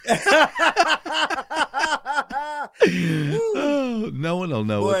Oh, no one will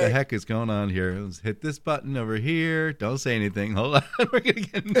know what the heck is going on here. Let's hit this button over here. Don't say anything. Hold on. We're going to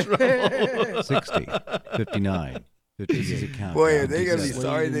get in trouble. 60, 59. This is a countdown. Boy, are they going to be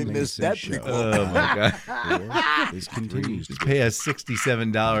sorry they missed that people. Oh, my God. This continues. Just pay us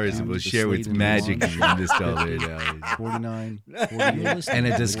 $67 and we'll share what's magic in this dollar. 49, 48. And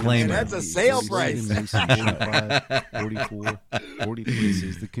a disclaimer. That's a sale price. 45, 44, 43. This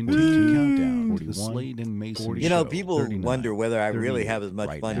is the continued countdown. 41, the Slade and Mayson You know, show. people 39, wonder whether I really have as much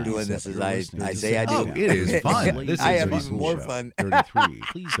right fun now. doing this as I Listening say I Oh, do. it is fun. This I is have fun. even more fun. 33.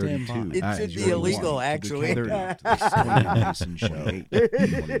 Please stand by. It should be illegal, actually. 30, the Mason show.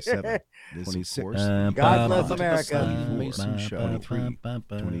 27. This, of course, God bless America. Mason show. 23,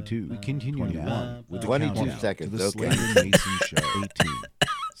 22. We continue now with the 22 countdown seconds, to the okay. Slade and Mason show. 18.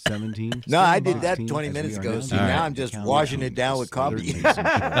 17. No, I stand did by. that 16, 20 as minutes we are ago. now See, doing now the I'm just countdown. washing it down with The Slade coffee. and Mason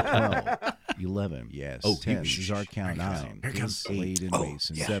show. 12. 11. Yes. Oh, 10. This is our countdown. Here it comes. Slade and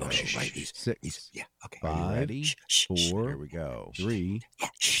Mason. yeah. 7. Oh, shh, right. He's- 6. Yeah, okay. 5. Ready? Shh, shh, shh. 4. Here we go. 3. Yeah,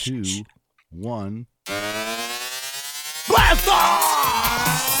 shh, 2. shh. 1. Blast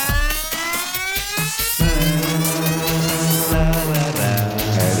off!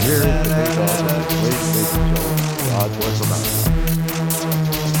 And here is the big dog of the Slade and Mason show. God bless America.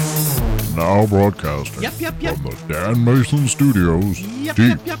 Now broadcasting Yep. from the Dan Mason Studios, deep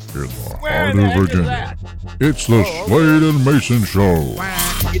in the Where heart the of heck is Virginia. that? It's the Slade and Mason Show.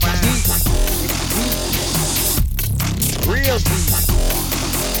 It's deep. It's deep. Real deep.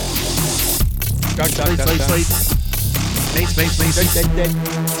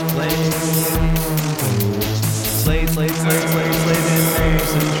 Slade. Mace. Slade and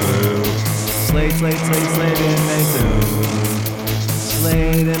Mason Show. Slade and Mason.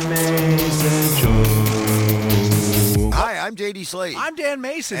 Slade and Mason Show. Hi, I'm JD Slade. I'm Dan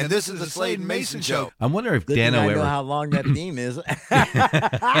Mason, and this is the Slade and Mason Show. I'm wondering if Good thing Dano I know ever. how long that theme is.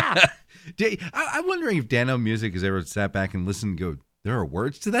 I'm wondering if Dano Music has ever sat back and listened and go, there are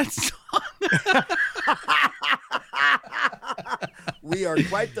words to that song? We are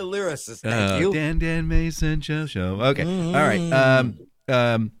quite the lyricists. Thank you. Dan Mason show. Okay. All right.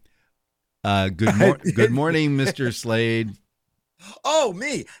 Good morning, Mr. Slade. Oh,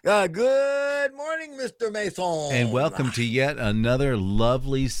 me. Good morning, Mr. Mayson. And welcome to yet another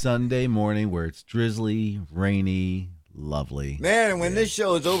lovely Sunday morning where it's drizzly, rainy, lovely. Man, when this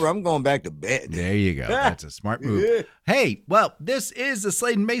show is over, I'm going back to bed. There you go. That's a smart move. Hey, well, this is the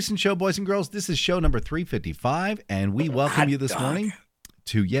Slade and Mason Show, boys and girls. This is show number 355, and we welcome you this morning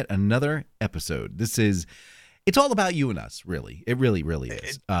to yet another episode. It's all about you and us, really. It really, really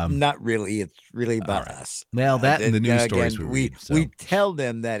is. Not really. It's really about us. Well, that and the news stories again, we read. We tell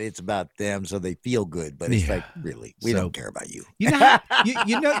them that it's about them so they feel good, but it's like, really, we don't care about you. You know how,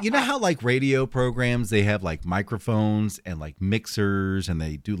 you know how like radio programs, they have like microphones and like mixers and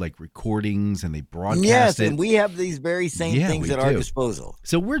they do like recordings and they broadcast Yes, it. and we have these very same things we at our do. disposal.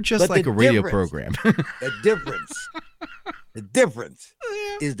 So we're just But like the a radio difference- program. The difference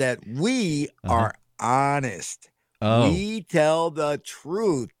is that we are honest. Oh. We tell the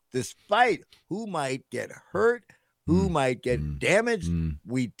truth, despite who might get hurt, who might get damaged.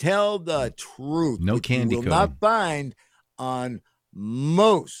 We tell the truth. No which candy you will coating. not find on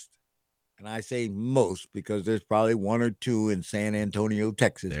most. And I say most because there's probably one or two in San Antonio,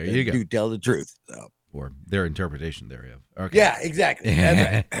 Texas. There that you go. do tell the truth. So. Or their interpretation thereof. Okay. Yeah, exactly.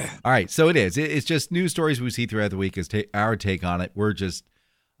 That's right. All right. So it is. It's just news stories we see throughout the week is our take on it. We're just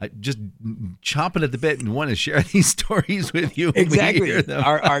chomping at the bit and want to share these stories with you. when we Exactly. hear them.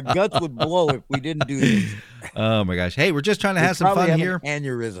 Our guts would blow if we didn't do this. Oh my gosh. Hey, we're just trying to have We'd some probably fun have here. an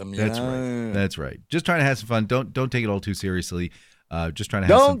aneurysm. That's know? right. That's right. Just trying to have some fun. Don't take it all too seriously. Just trying to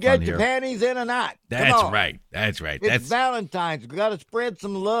have some Don't fun get your here. panties in a knot. Come That's on. right. That's right. It's That's Valentine's. We got to spread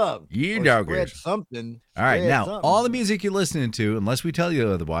some love. You Or doggers. spread something. all right. Spread Now, something. all the music you're listening to, unless we tell you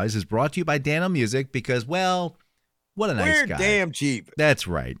otherwise, is brought to you by Dano Music because, well, what a nice We're guy. damn cheap. That's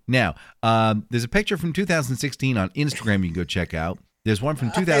right. Now, there's a picture from 2016 on Instagram you can go check out. There's one from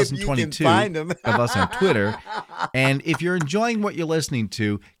If you 2022 can find 'em. of us on Twitter. And if you're enjoying what you're listening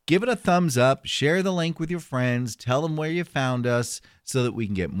to, give it a thumbs up, share the link with your friends, tell them where you found us so that we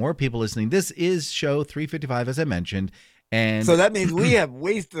can get more people listening. This is show 355, as I mentioned. And So that means we have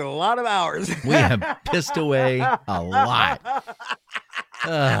wasted a lot of hours. we have pissed away a lot.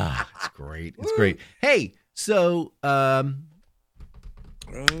 It's great. It's great. Hey, so I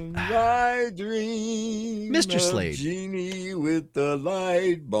dream Mr. of Slade. genie with the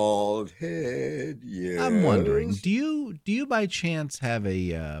light bald head. Yes. I'm wondering, do you by chance have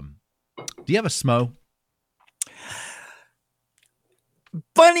a smo?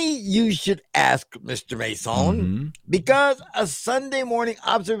 Funny you should ask, Mr. Mayson, Mhm. because a Sunday morning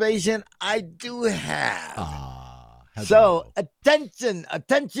observation I do have. How'd So, that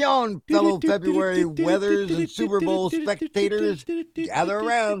attention, fellow February weathers and Super Bowl spectators, gather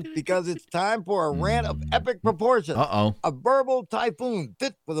around because it's time for a rant of epic proportions. go? Uh-oh. A verbal typhoon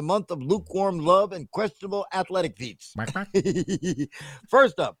fit for the month of lukewarm love and questionable athletic feats.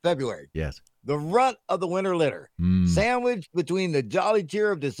 First up, February, Yes. the runt of the winter litter, sandwiched between the jolly cheer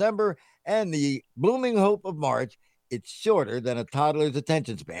of December and the blooming hope of March. It's shorter than a toddler's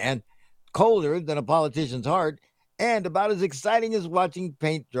attention span, colder than a politician's heart, and about as exciting as watching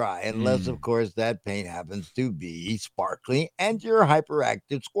paint dry, unless, of course, that paint happens to be sparkly and you're a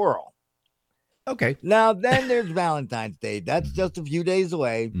hyperactive squirrel. Okay. Now, then there's Valentine's Day. That's just a few days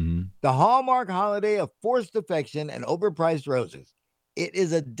away. The hallmark holiday of forced affection and overpriced roses. It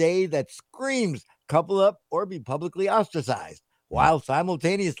is a day that screams couple up or be publicly ostracized, while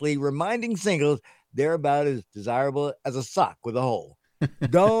simultaneously reminding singles they're about as desirable as a sock with a hole.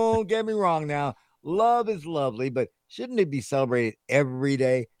 Don't get me wrong now. Love is lovely, but shouldn't it be celebrated every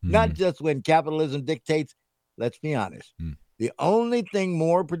day? Not just when capitalism dictates? Let's be honest. The only thing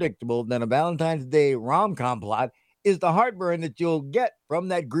more predictable than a Valentine's Day rom-com plot is the heartburn that you'll get from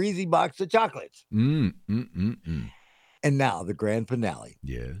that greasy box of chocolates. And now the grand finale.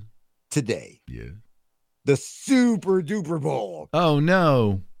 Yeah. Today. Yeah. The Super Duper Bowl. Oh,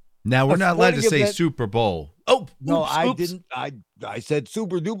 no. Now we're not allowed to say event. Super Bowl. Oh, No, oops, I oops. didn't. I said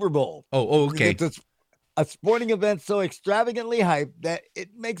Super Duper Bowl. Oh, okay. It's a sporting event so extravagantly hyped that it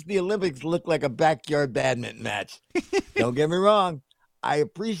makes the Olympics look like a backyard badminton match. Don't get me wrong. I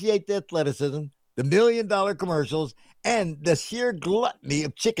appreciate the athleticism, the $1 million commercials, and the sheer gluttony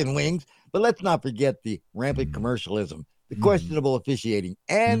of chicken wings. But let's not forget the rampant commercialism, the questionable officiating,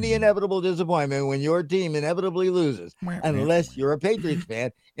 and the inevitable disappointment when your team inevitably loses, unless you're a Patriots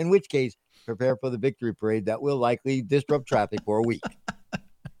fan, in which case, prepare for the victory parade that will likely disrupt traffic for a week.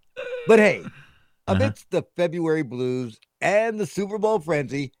 But hey, amidst the February blues and the Super Bowl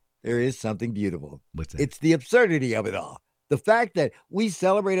frenzy, there is something beautiful. What's that? It's the absurdity of it all. The fact that we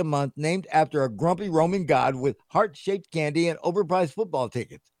celebrate a month named after a grumpy Roman god with heart-shaped candy and overpriced football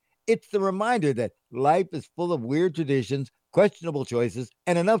tickets. It's the reminder that life is full of weird traditions, questionable choices,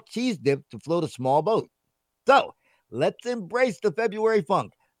 and enough cheese dip to float a small boat. So, let's embrace the February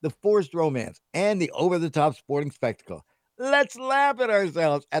funk, the forced romance, and the over-the-top sporting spectacle. Let's laugh at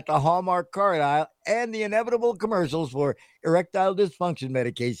ourselves at the Hallmark card aisle and the inevitable commercials for erectile dysfunction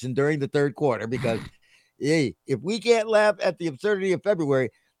medication during the third quarter, because hey, if we can't laugh at the absurdity of February,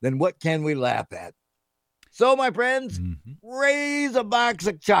 then what can we laugh at? So, my friends, raise a box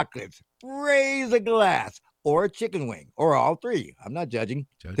of chocolates, raise a glass, or a chicken wing, or all three. I'm not judging.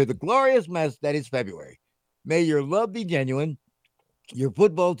 To the glorious mess that is February. May your love be genuine, your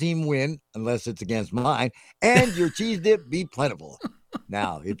football team win, unless it's against mine, and your cheese dip be plentiful.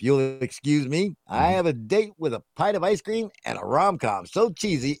 Now, if you'll excuse me, I have a date with a pint of ice cream and a rom-com so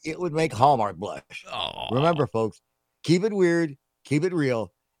cheesy it would make Hallmark blush. Remember, folks, keep it weird, keep it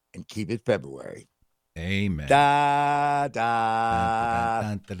real, and keep it February. Amen. Da, da.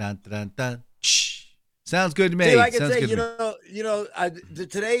 Dun, dun, dun, dun, dun. Shh. Sounds good to me. See, like I Sounds say, good to me.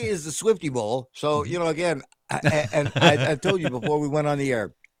 today is the Swifty Bowl. So, again, I told you before we went on the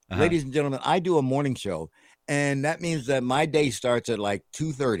air, ladies and gentlemen, I do a morning show, and that means that my day starts at like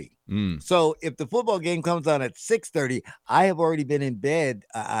 2:30. So if the football game comes on at 6:30, I have already been in bed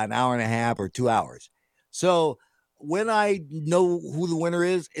an hour and a half or 2 hours. So when I know who the winner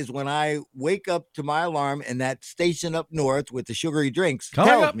is when I wake up to my alarm and that station up north with the sugary drinks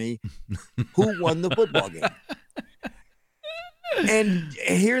tells me who won the football game. And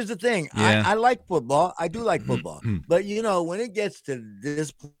here's the thing. I like football. I do like football. But, when it gets to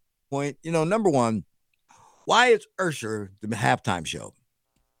this point, number one, why is Usher the halftime show?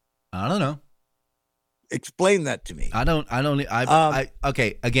 I don't know. Explain that to me.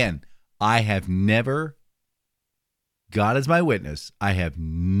 Okay, again, I have never, God is my witness, I have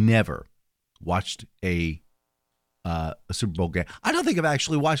never watched a Super Bowl game. I don't think I've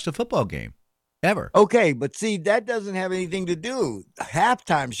actually watched a football game. Ever. Okay, but see, that doesn't have anything to do. The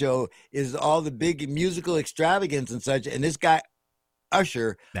halftime show is all the big musical extravagance and such. And this guy,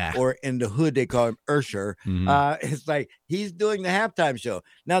 Usher, or in the hood, they call him Usher. It's like he's doing the halftime show.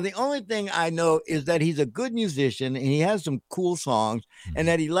 Now, the only thing I know is that he's a good musician and he has some cool songs and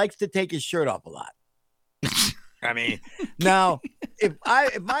that he likes to take his shirt off a lot. I mean, now, if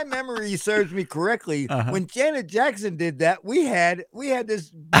my memory serves me correctly, when Janet Jackson did that, we had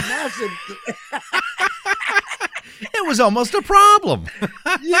this massive. It was almost a problem.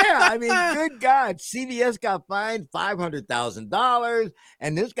 Yeah, I mean, good God, CVS got fined $500,000,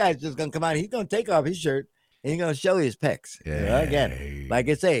 and this guy's just gonna come out. He's gonna take off his shirt and he's gonna show his pecs. Again, like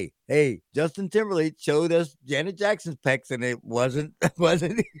I say, hey, Justin Timberlake showed us Janet Jackson's pecs, and it wasn't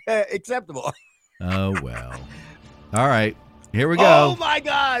acceptable. Oh well. All right, here we go. Oh my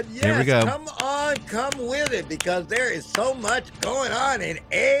God! Yes, Here we go. Come on, come with it, because there is so much going on in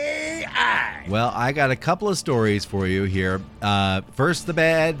AI. Well, I got a couple of stories for you here. First the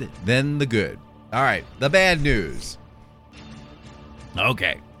bad, then the good. All right, the bad news.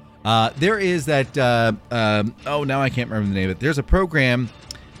 Okay. There is that, now I can't remember the name of it. There's a program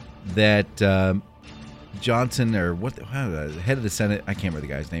that Johnson, or head of the Senate, I can't remember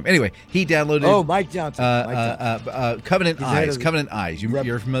the guy's name. Anyway, he downloaded. Oh, Mike Johnson. Covenant Eyes. Covenant Eyes.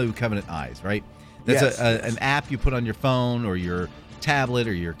 You're familiar with Covenant Eyes, right? That's an app you put on your phone or your tablet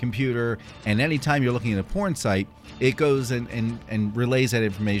or your computer, and anytime you're looking at a porn site, it goes and relays that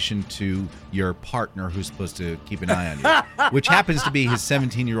information to your partner who's supposed to keep an eye on you, which happens to be his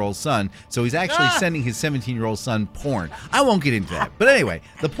 17-year-old son. So he's actually sending his 17-year-old son porn. I won't get into that. But anyway,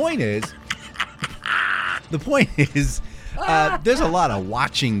 the point is, there's a lot of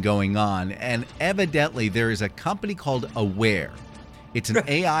watching going on, and evidently there is a company called Aware. It's an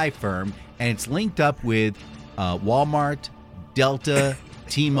AI firm, and it's linked up with Walmart, Delta,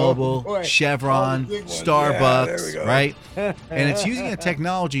 T-Mobile, Chevron, Starbucks, right? And it's using a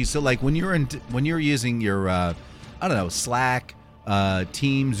technology. So, like when you're using your, Slack,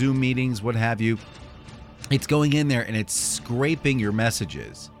 Teams, Zoom meetings, what have you, it's going in there and it's scraping your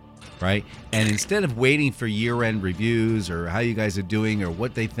messages, right? And instead of waiting for year-end reviews or how you guys are doing or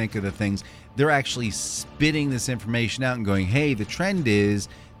what they think of the things, they're actually spitting this information out and going, hey, the trend is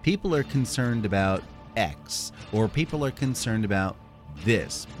people are concerned about X, or people are concerned about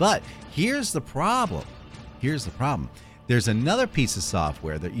this. But here's the problem. There's another piece of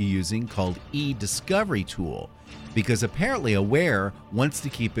software that you're using called eDiscovery Tool, because apparently Aware wants to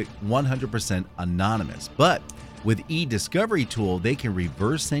keep it 100% anonymous. But with eDiscovery Tool, they can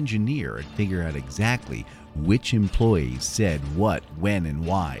reverse engineer and figure out exactly which employees said what, when, and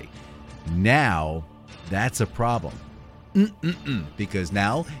why. Now, that's a problem. Because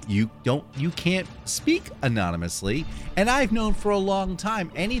now you can't speak anonymously, and I've known for a long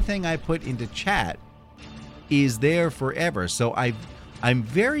time anything I put into chat is there forever. So I'm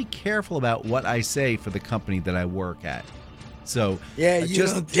very careful about what I say for the company that I work at. So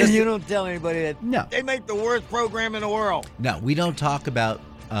you don't tell anybody that. No, they make the worst program in the world. No, we don't talk about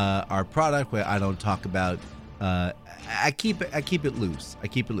our product. I don't talk about. I keep it loose.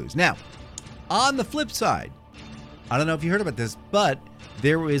 Now, on the flip side, I don't know if you heard about this, but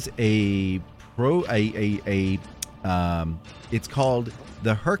there was it's called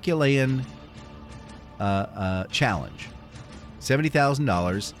the Herculean Challenge.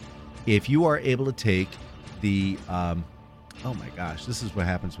 $70,000 if you are able to take the oh my gosh, this is what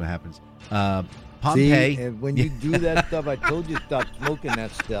happens. Pompeii. See, when you do that stuff, I told you stop smoking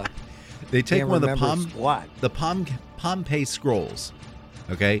that stuff. They take one of the Pompeii scrolls.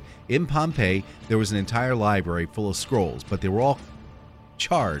 Okay, in Pompeii, there was an entire library full of scrolls, but they were all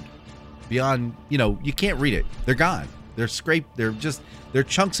charred beyond, you can't read it. They're gone. They're scraped. They're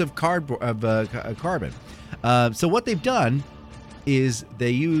chunks of carbon. So what they've done is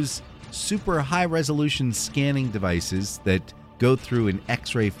they use super high resolution scanning devices that go through an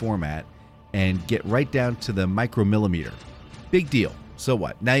X-ray format and get right down to the micromillimeter. Big deal. So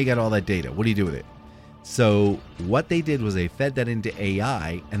what? Now you got all that data. What do you do with it? So what they did was they fed that into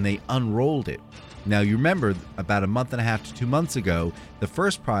AI and they unrolled it. Now you remember about a month and a half to 2 months ago, the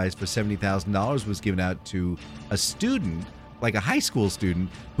first prize for $70,000 was given out to a student, like a high school student,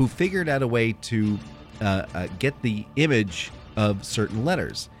 who figured out a way to get the image of certain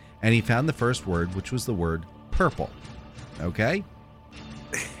letters. And he found the first word, which was the word purple. Okay?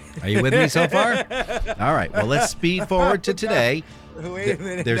 Are you with me so far? All right. Well, let's speed forward to today. Wait a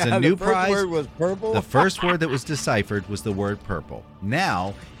minute. There's now, a new the first prize. word was purple? The first word that was deciphered was the word purple.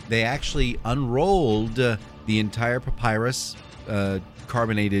 Now, they actually unrolled the entire papyrus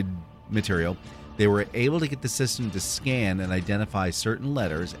carbonated material. They were able to get the system to scan and identify certain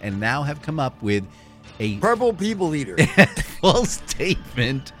letters, and now have come up with a purple people eater. full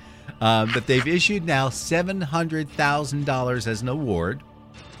statement that they've issued now $700,000 as an award.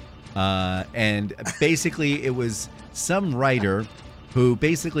 And basically it was some writer who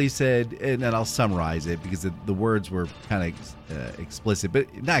basically said, and then I'll summarize it because the words were kind of explicit,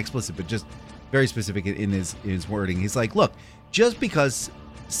 but not explicit, but just very specific in his wording. He's like, look, just because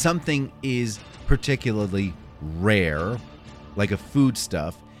something is particularly rare, like a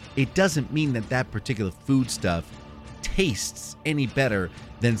foodstuff, it doesn't mean that particular foodstuff tastes any better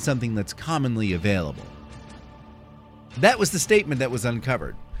than something that's commonly available. That was the statement that was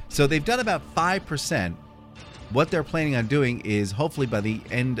uncovered. So they've done about 5%. What they're planning on doing is hopefully by the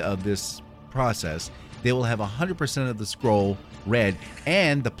end of this process, they will have 100% of the scroll read.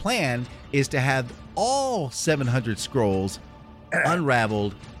 And the plan is to have all 700 scrolls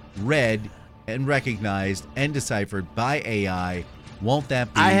unraveled, read, and recognized and deciphered by AI. Won't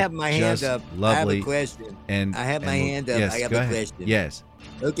that be I have my hand just up. lovely? I have a question. And I have my hand up. Yes, I have go a ahead. question. Yes.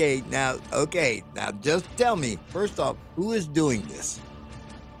 Okay, now just tell me, first off, who is doing this?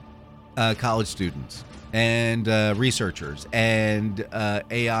 College students and researchers and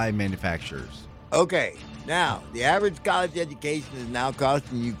AI manufacturers. Okay, now the average college education is now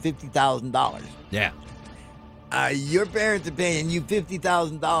costing you $50,000. Yeah. Your parents are paying you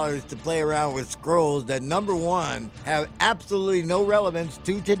 $50,000 to play around with scrolls that, number one, have absolutely no relevance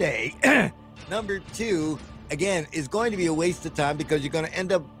to today. Number two, again, is going to be a waste of time because you're going to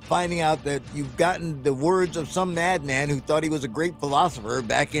end up finding out that you've gotten the words of some madman who thought he was a great philosopher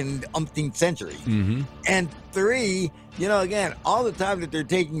back in the umpteenth century. Mm-hmm. And three, again, all the time that they're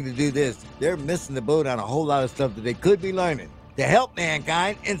taking to do this, they're missing the boat on a whole lot of stuff that they could be learning to help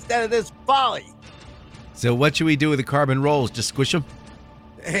mankind instead of this folly. So what should we do with the carbon rolls? Just squish them?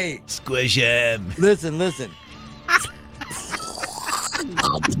 Hey, Squish them. listen.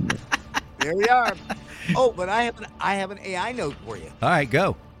 There we are. Oh, but I have an AI note for you. All right,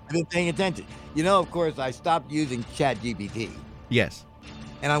 go. I've been paying attention. Of course, I stopped using ChatGPT Yes.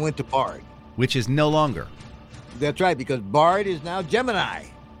 and I went to Bard. Which is no longer. That's right, because Bard is now Gemini.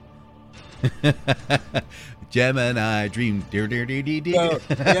 Gemini dream. Dear. So,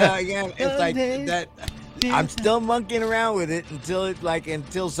 yeah, again, it's like that. I'm still monkeying around with it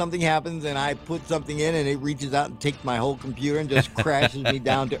until something happens and I put something in and it reaches out and takes my whole computer and just crashes me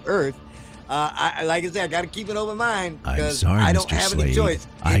down to earth. Like I said, I got to keep an open mind because I don't have any choice.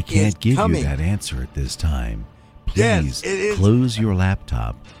 I can't give coming. you that answer at this time. Yes, Please it is. close your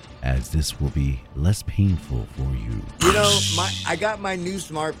laptop, as this will be less painful for you. I got my new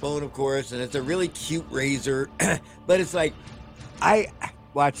smartphone, of course, and it's a really cute razor, but it's like,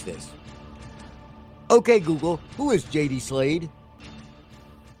 watch this. Okay, Google, who is J.D. Slade?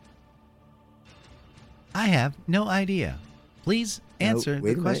 I have no idea. Please answer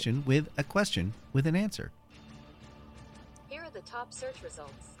wait the a question with a question with an answer. Here are the top search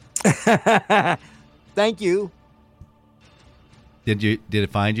results. Thank you. Did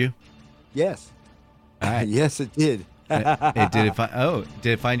it find you? Yes. All right. Yes, it did. Did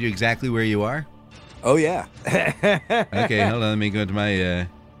it find you exactly where you are? Oh, yeah. Okay, hold on. Let me go to my.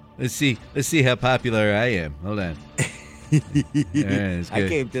 Let's see how popular I am. Hold on. All right, that's I good.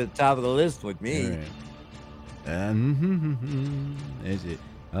 came to the top of the list with me. All right. There's it.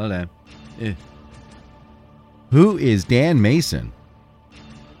 Hold on. Who is Dan Mayson?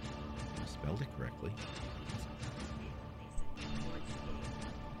 I spelled it correctly.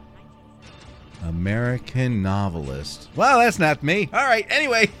 American novelist. Well, that's not me. All right.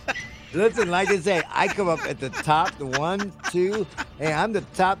 Anyway. Listen, like I say, I come up at the top, the 1, 2. Hey, I'm the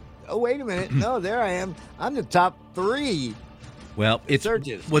top. Oh, wait a minute. No, there I am. I'm the top 3. Well,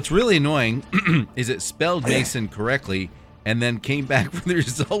 searches. What's really annoying is it spelled Mason correctly and then came back with the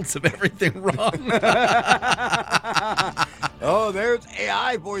results of everything wrong. Oh, there's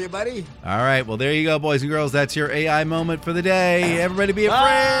AI for you, buddy. All right. Well, there you go, boys and girls. That's your AI moment for the day. Everybody be afraid.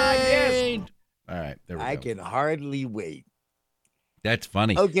 Yes. All right. There we I go. can hardly wait. That's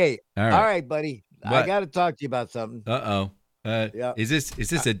funny. Okay. All All right. right, buddy. I What? got to talk to you about something. Uh-oh. Yeah. Is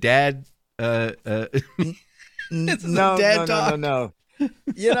this a dad? No, This is a dad talk. No.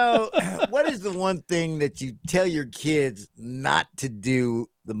 What is the one thing that you tell your kids not to do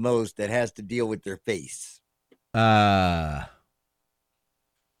the most that has to deal with their face? Has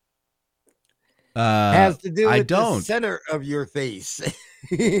Has to do with I the don't. center of your face.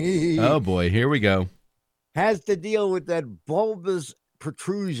 Oh boy, here we go. Has to deal with that bulbous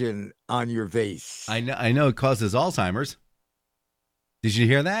protrusion on your face. I know it causes Alzheimer's. Did you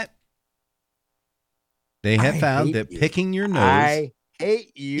hear that? They have I found hate that you. picking your nose. I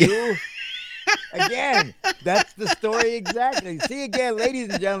hate you. Again, that's the story exactly. See, again, ladies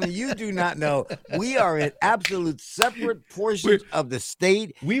and gentlemen, you do not know. We are in absolute separate portions of the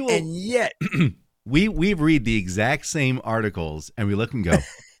state, We will, and yet we read the exact same articles and we look and go,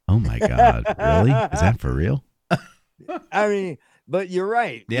 oh my God, really? Is that for real? I mean, but you're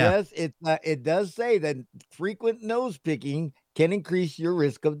right. Yeah. Yes, it does say that frequent nose picking can increase your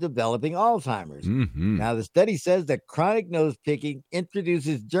risk of developing Alzheimer's. Mm-hmm. Now, the study says that chronic nose picking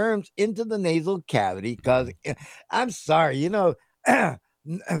introduces germs into the nasal cavity, causing. I'm sorry,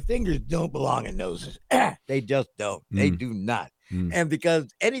 Fingers don't belong in noses. They just don't. They do not. And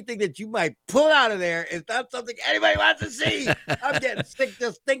because anything that you might pull out of there is not something anybody wants to see. I'm getting sick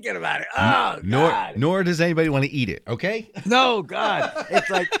just thinking about it. Oh, God. Nor does anybody want to eat it, okay? No, God. It's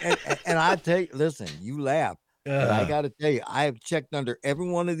like, and I tell you, listen, you laugh. But I got to tell you, I have checked under every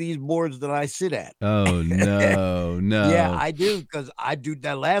one of these boards that I sit at. Oh, no. Yeah, I do, because I do.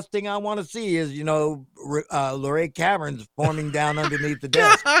 The last thing I want to see is, Luray Caverns forming down underneath the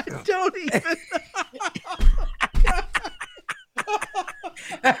desk. God, don't even.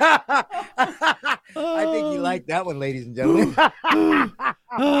 I think you like that one, ladies and gentlemen.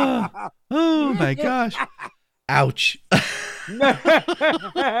 Oh my gosh. Ouch.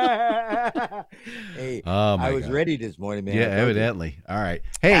 Hey, I was ready this morning, man. Yeah, evidently. All right.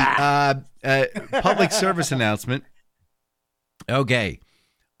 Hey, public service announcement. Okay.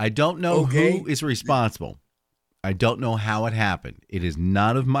 I don't know who is responsible. I don't know how it happened. It is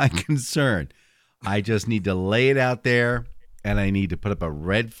none of my concern. I just need to lay it out there, and I need to put up a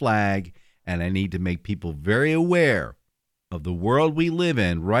red flag, and I need to make people very aware of the world we live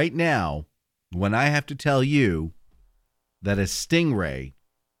in right now when I have to tell you that a stingray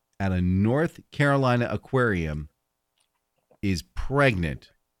at a North Carolina aquarium is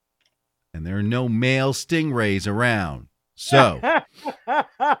pregnant, and there are no male stingrays around. So,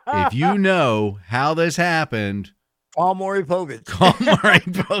 if you know how this happened, call Maury Povich. Call Maury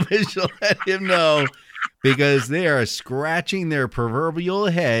Povich to let him know, because they are scratching their proverbial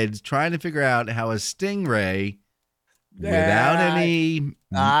heads trying to figure out how a stingray, without any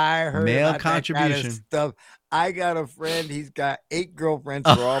male contribution. That kind of stuff. I got a friend. He's got 8 girlfriends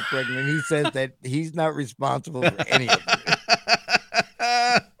who are all pregnant. He says that he's not responsible for any of it.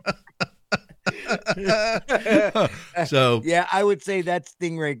 So yeah, I would say that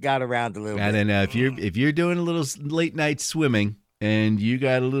stingray got around a little bit. And then if you're doing a little late night swimming and you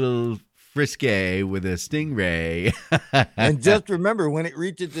got a little frisky with a stingray, and just remember, when it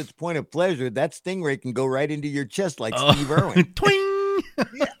reaches its point of pleasure, that stingray can go right into your chest like Steve Irwin. Twing!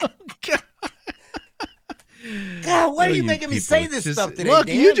 God, why are you making me say this stuff today? Look,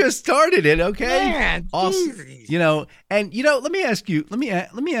 Dan? you just started it, okay? Man, awesome. Let me ask you a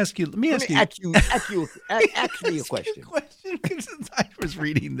question. Because I was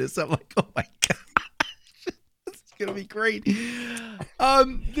reading this, I'm like, oh my gosh, this is gonna be great.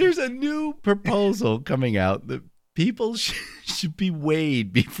 There's a new proposal coming out that people should be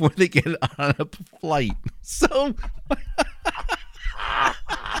weighed before they get on a flight. So.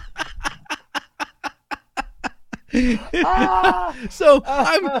 So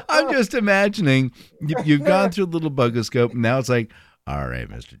I'm just imagining you've gone through the little bugoscope, and now it's like, all right,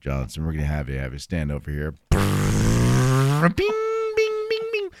 Mr. Johnson, we're gonna have you stand over here. Bing, bing, bing,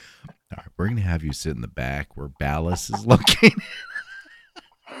 bing. All right, we're gonna have you sit in the back where ballast is located.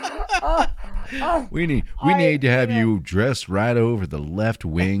 We need to have you dressed right over the left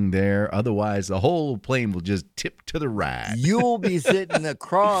wing there. Otherwise, the whole plane will just tip to the right. You'll be sitting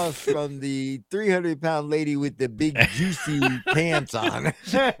across from the 300-pound lady with the big juicy pants on.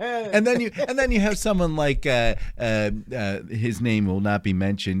 and then you have someone like his name will not be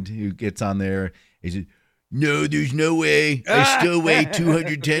mentioned, who gets on there. He says, no, there's no way. I still weigh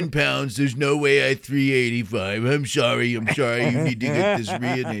 210 pounds. There's no way I 385. I'm sorry. You need to get this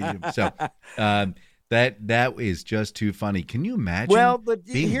reanimated. So that is just too funny. Can you imagine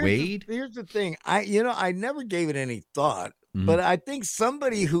being weighed? Here's the thing. I never gave it any thought, but I think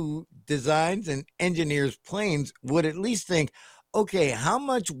somebody who designs and engineers planes would at least think, okay, how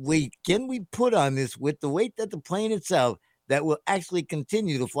much weight can we put on this with the weight that the plane itself that will actually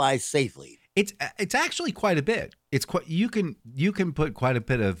continue to fly safely? It's actually quite a bit. It's quite you can put quite a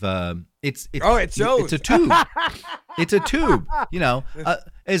bit of it shows. It's a tube. It's a tube.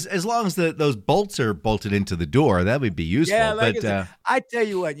 As long as those bolts are bolted into the door, that would be useful. Yeah, but I tell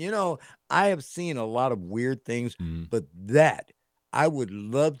you what, I have seen a lot of weird things, but that I would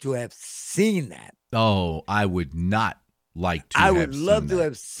love to have seen that. Oh, I would not like to. I would love to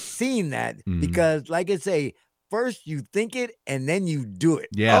have seen that because, like I say, first you think it and then you do it.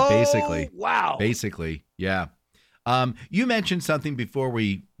 Yeah, basically. Wow. Basically, yeah. You mentioned something before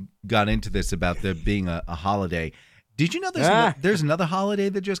we got into this about there being a holiday. Did you know there's another holiday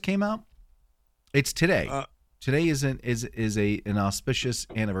that just came out? It's today. Today is an auspicious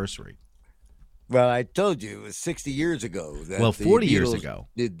anniversary. Well, I told you it was 60 years ago. 40 years ago.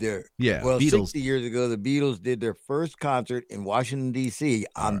 Well, Beatles. 60 years ago, the Beatles did their first concert in Washington, D.C.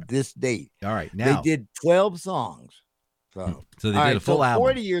 on this date. All right. Now they did 12 songs. So they did a full album.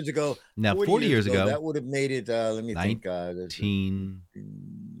 40 years ago. Now, 40 years ago. That would have made it, let me think.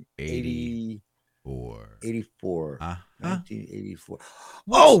 1984. 84. Uh-huh. 1984.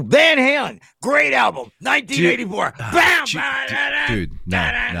 Oh, Van Halen. Great album. 1984. Bam! Dude, no.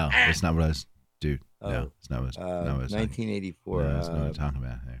 That's not what I was. Dude, no. Oh, It's not what I was. 1984. No, that's not what I'm talking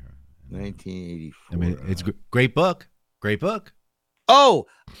about. 1984. I mean, it's a great book. Great book. Oh,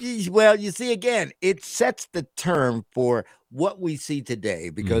 well, you see, again, it sets the term for what we see today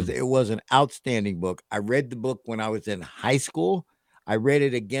because it was an outstanding book. I read the book when I was in high school. I read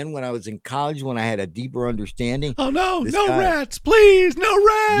it again when I was in college when I had a deeper understanding. Oh, no. This No guy- rats. Please. No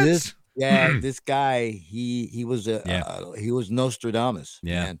rats. This guy, he was he was Nostradamus.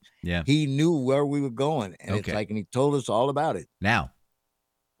 Yeah, Man. yeah. He knew where we were going, and it's Okay. like, and he told us all about it. Now,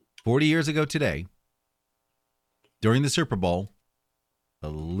 40 years ago today, during the Super Bowl, a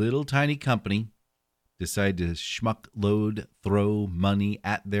little tiny company decided to schmuck load throw money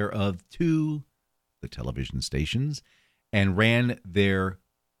at thereof to the television stations and ran their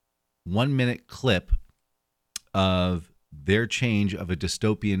 1-minute clip of their change of a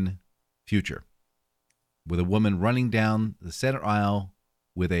dystopian future with a woman running down the center aisle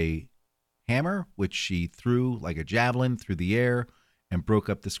with a hammer, which she threw like a javelin through the air and broke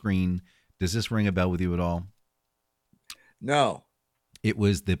up the screen. Does this ring a bell with you at all? No. It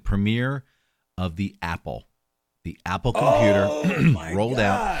was the premiere of the Apple. The Apple computer rolled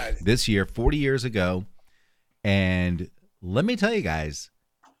out this year, 40 years ago. And let me tell you guys,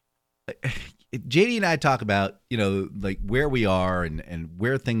 JD and I talk about, like where we are and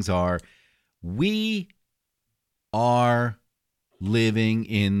where things are. We are living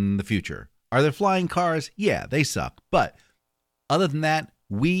in the future. Are there flying cars? Yeah, they suck. But other than that,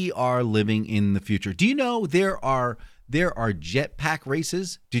 we are living in the future. Do you know there are jetpack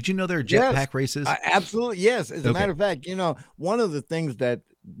races? Did you know there are jetpack races? Absolutely, yes. As a matter of fact, one of the things that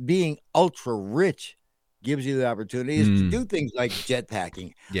being ultra rich gives you the opportunity is to do things like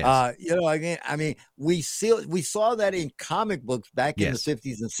jetpacking. Yes. I mean, we saw that in comic books back in the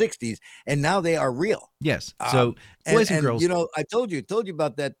 50s and 60s, and now they are real. Yes. So, boys and girls, I told you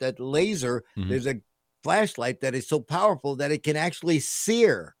about that laser. There's a flashlight that is so powerful that it can actually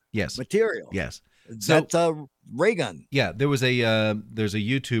sear material. Yes. So that's a ray gun. Yeah, there's a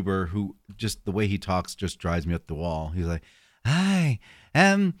YouTuber who just the way he talks just drives me up the wall. He's like, "Hi,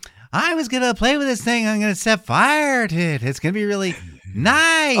 I was gonna play with this thing. I'm gonna set fire to it. It's gonna be really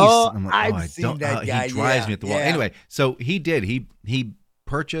nice." I'm like, I've seen that guy. He drives me up the wall. Anyway, so he did. He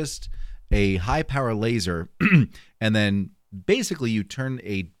purchased a high power laser, and then basically you turn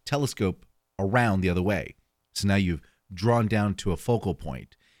a telescope around the other way. So now you've drawn down to a focal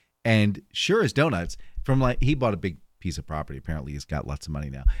point. And sure as donuts, he bought a big piece of property. Apparently, he's got lots of money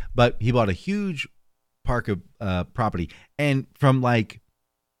now. But he bought a huge park of property, and from like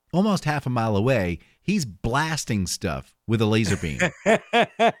almost half a mile away, he's blasting stuff with a laser beam.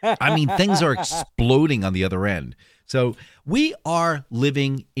 I mean, things are exploding on the other end. So we are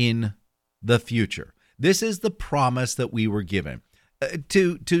living in the future. This is the promise that we were given.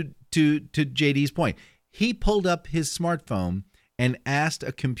 To JD's point, he pulled up his smartphone and asked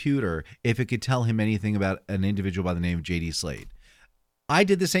a computer if it could tell him anything about an individual by the name of J.D. Slade. I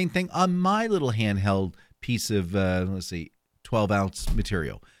did the same thing on my little handheld piece of, 12-ounce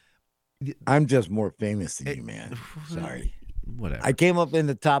material. I'm just more famous than you, man. Sorry. Whatever. I came up in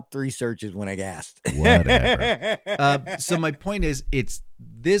the top 3 searches when I gassed. Whatever. So my point is,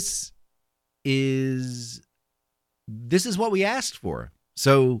 this is what we asked for.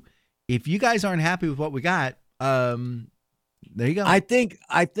 So if you guys aren't happy with what we got, there you go. I think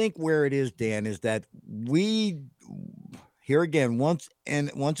where it is, Dan, is that we here again once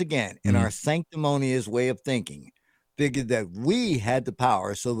again in our sanctimonious way of thinking, figured that we had the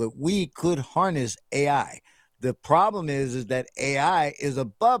power so that we could harness AI. The problem is that AI is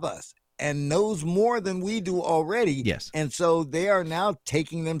above us and knows more than we do already. Yes. And so they are now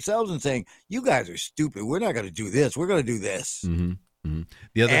taking themselves and saying, "You guys are stupid. We're not going to do this. We're going to do this." Mm-hmm.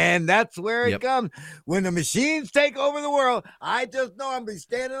 And that's where it comes. When the machines take over the world, I just know I'm be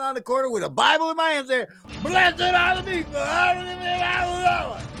standing on the corner with a Bible in my hands there. Blessed are the people.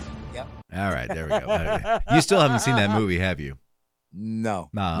 Yep. All right, there we go. You still haven't seen that movie, have you? No,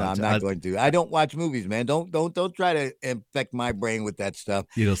 I'm not going to. I don't watch movies, man. Don't try to infect my brain with that stuff.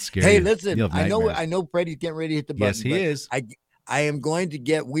 It'll scare you. Hey, you. listen, I know Freddie's getting ready to hit the button. Yes, he is.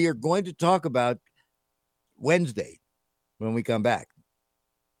 We are going to talk about Wednesday when we come back.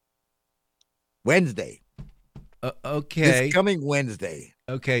 Wednesday. Okay. This coming Wednesday.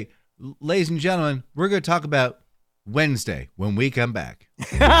 Okay. Ladies and gentlemen, we're going to talk about Wednesday when we come back.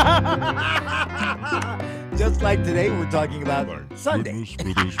 Just like today, we're talking about Sunday.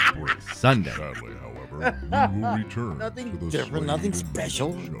 Sunday. Sadly, however, we will return Nothing to the different, Slade nothing and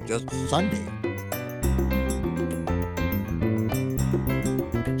special, Mayson Show. just Sunday.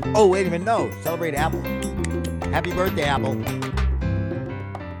 Oh, wait a minute. No. Celebrate Apple. Happy birthday, Apple.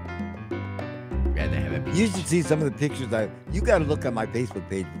 Rather have it. You should see some of the pictures. You got to look at my Facebook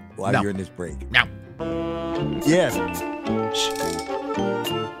page while No. you're in this break. No. Yes.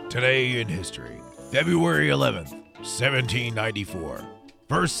 Today in history, February 11th, 1794.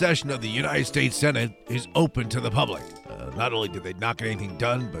 First session of the United States Senate is open to the public. Not only did they not get anything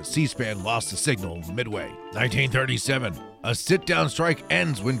done, but C-SPAN lost the signal midway. 1937. A sit-down strike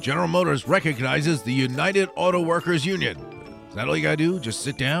ends when General Motors recognizes the United Auto Workers Union. Is that all you gotta do? Just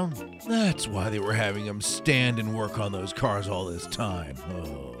sit down? That's why they were having them stand and work on those cars all this time.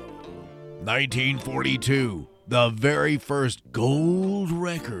 1942. The very first gold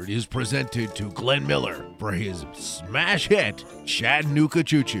record is presented to Glenn Miller for his smash hit, Chattanooga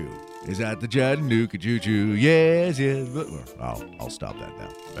Choo Choo. Is that the Chattanooga Choo Choo? Yes, yes. I'll stop that now.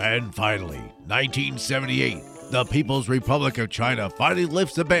 And finally, 1978. The People's Republic of China finally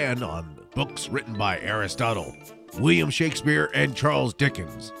lifts a ban on books written by Aristotle, William Shakespeare, and Charles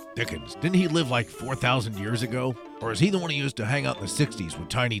Dickens. Dickens, didn't he live like 4,000 years ago? Or is he the one who used to hang out in the 60s with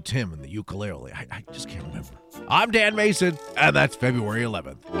Tiny Tim and the ukulele? I just can't remember. I'm Dan Mayson, and that's February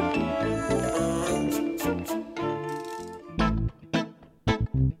 11th.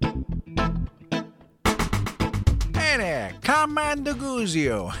 Hey there, Commander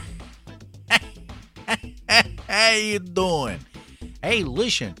Guzio. How you doing? Hey,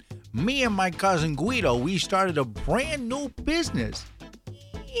 listen, me and my cousin Guido, we started a brand new business.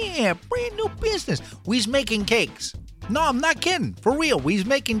 Yeah, brand new business. We's making cakes. No, I'm not kidding. For real, we's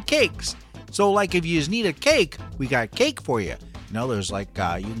making cakes. So, like, if you just need a cake, we got cake for you. You know, there's like,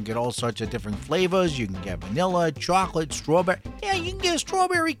 you can get all sorts of different flavors. You can get vanilla, chocolate, strawberry. Yeah, you can get a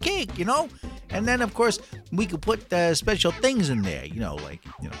strawberry cake, you know? And then, of course, we could put special things in there, like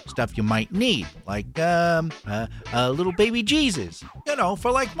stuff you might need, like little baby Jesus,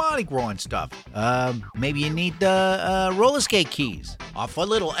 for like Mardi Gras and stuff. Maybe you need roller skate keys, or for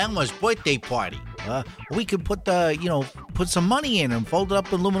little Emma's birthday party. We could put put some money in and fold it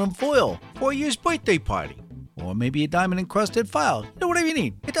up in aluminum foil for your birthday party. Or maybe a diamond-encrusted file. Whatever you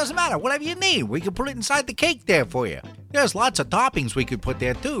need. It doesn't matter. Whatever you need. We can put it inside the cake there for you. There's lots of toppings we could put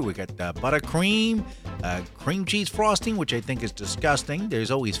there, too. We got buttercream, cream cheese frosting, which I think is disgusting.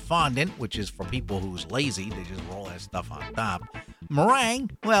 There's always fondant, which is for people who's lazy. They just roll that stuff on top. Meringue,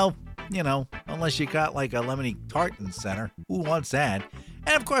 well, unless you got like a lemony tart in the center. Who wants that?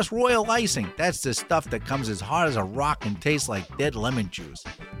 And, of course, royal icing. That's the stuff that comes as hard as a rock and tastes like dead lemon juice.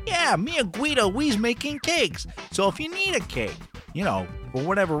 Yeah, me and Guido, we's making cakes. So if you need a cake, for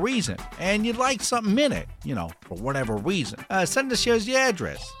whatever reason, and you'd like something in it, for whatever reason, send us your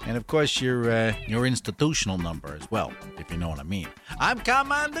address. And, of course, your institutional number as well, if you know what I mean. I'm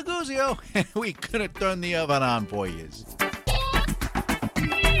Commander Guzio, and we couldn't turn the oven on for you.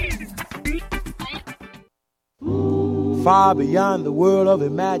 Far beyond the world of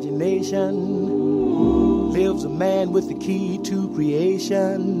imagination lives a man with the key to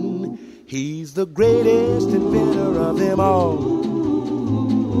creation. He's the greatest inventor of them all.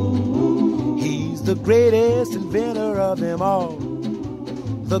 He's the greatest inventor of them all.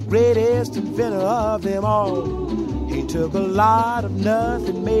 The greatest inventor of them all. He took a lot of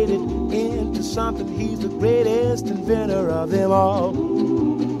nothing, made it into something. He's the greatest inventor of them all.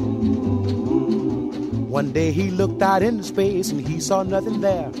 One day he looked out into space and he saw nothing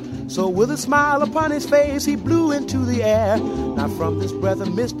there. So with a smile upon his face, he blew into the air. Now from this breath a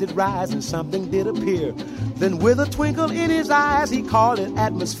mist did rise and something did appear. Then with a twinkle in his eyes, he called it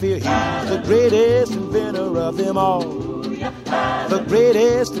atmosphere. He's the greatest inventor of them all. The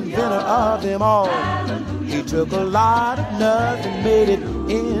greatest inventor of them all. He took a lot of nothing, made it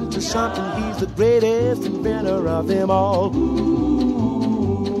into something. He's the greatest inventor of them all.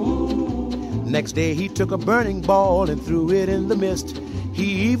 Next day he took a burning ball and threw it in the mist.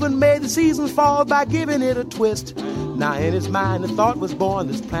 He even made the seasons fall by giving it a twist. Now in his mind the thought was born,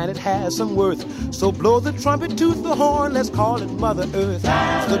 this planet has some worth. So blow the trumpet, toot the horn, let's call it Mother Earth.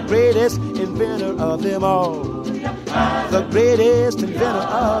 He's the greatest inventor of them all. The greatest inventor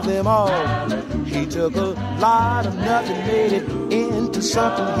of them all. He took a lot of nothing, made it into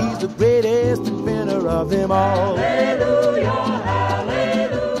something. He's the greatest inventor of them all. Hallelujah.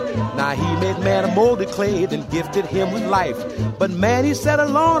 Now he made man of molded clay, then gifted him with life. But man he sat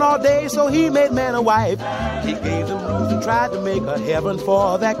alone all day, so he made man a wife. He gave them rules and tried to make a heaven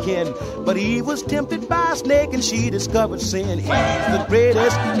for their kin. But Eve was tempted by a snake and she discovered sin. He's the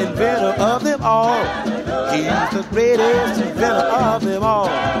greatest inventor of them all. He's the greatest inventor of them all.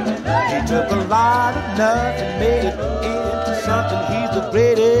 He took a lot of nothing, made it into something. He's the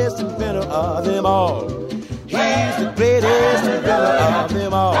greatest inventor of them all. He's he's the greatest inventor of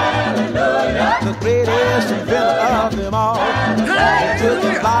them all. The greatest inventor of them all. He took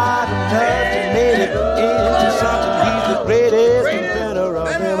the bottom nuts and made it into something. He's the greatest inventor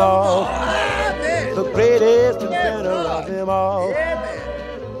of them all. The greatest inventor of them all.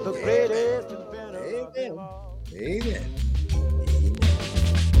 The greatest inventor of them all. Amen.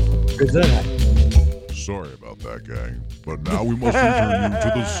 Amen. Sorry about that, gang. But now we must return you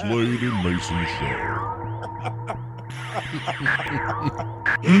to the Slade and Mayson show.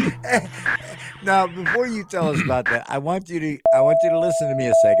 Now, before you tell us about that, I want you to listen to me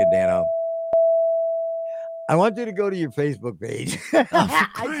a second, Dano. I want you to go to your Facebook page. Oh, for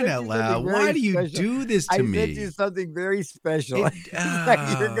crying out loud. Why do you do this to me? I sent you something very special. Like,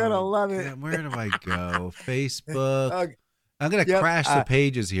 you're going to love it. Where do I go? Facebook. I'm going to crash the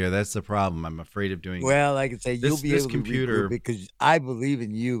pages here. That's the problem. I'm afraid of doing well, like I say, you'll be able computer, to because I believe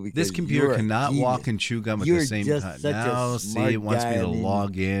in you. Because this computer cannot walk and chew gum at the same time. Now, see, it wants me to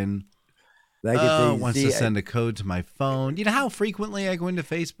log in. Like it wants to send a code to my phone. You know how frequently I go into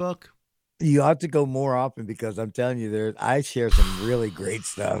Facebook? You ought to go more often because I'm telling you, I share some really great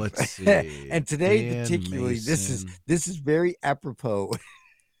stuff. Let's see. And today, Dan particularly, Mayson. this is very apropos.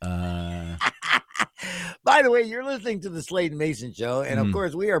 By the way, you're listening to the Slade and Mayson Show, and of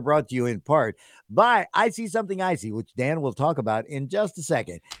course, we are brought to you in part by I See Something Icy, which Dan will talk about in just a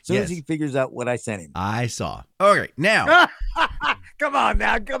second, as soon as he figures out what I sent him. I saw. Okay, now, come on,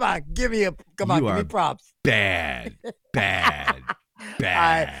 give me props. Bad.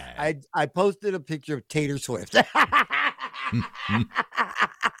 I posted a picture of Tater Swift.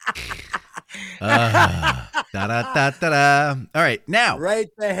 Da-da-da-da-da. All right, now. Right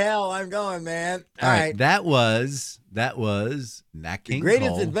the hell, I'm going, man. All right. That was Nat King the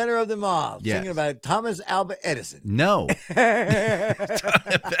greatest Cole. Inventor of them all. Yes. Singing about Thomas Alva Edison. No.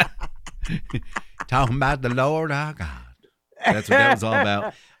 Talking about the Lord our God. That's what that was all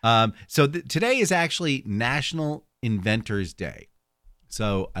about. So today is actually National Inventors Day.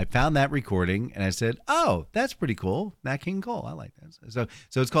 So I found that recording and I said, "Oh, that's pretty cool, Nat King Cole. I like that."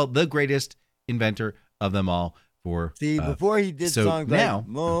 So it's called The Greatest Inventor of Them All. Before he did songs now, like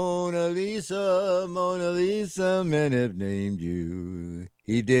Mona Lisa, men have named you.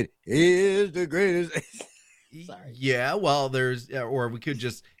 He did is the greatest. Sorry. Yeah, well, or we could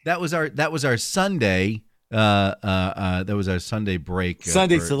just that was our Sunday. That was our Sunday break.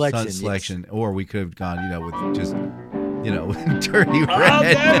 Sunday selection. Yes. Or we could have gone, with just. Dirty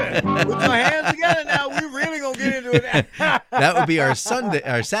Red. Put your hands together now. We're really gonna get into it. That would be our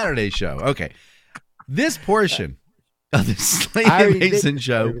Saturday show. Okay, this portion of the Slade and Mayson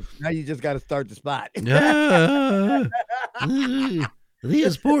show. Now you just got to start the spot.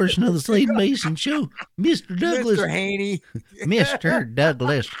 This portion of the Slade and Mayson show, Mr. Douglas, Mr. Haney, Mr.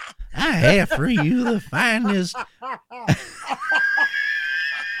 Douglas, I have for you the finest.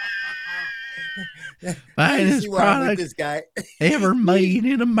 Finest product this guy. ever made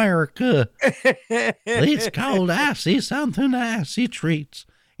in America. It's called I See Something Icy Treats.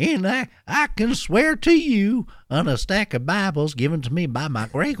 And I can swear to you on a stack of Bibles given to me by my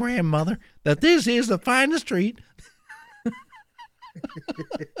great-grandmother that this is the finest treat.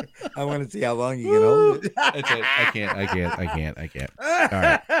 I want to see how long you can hold it. That's it. I can't.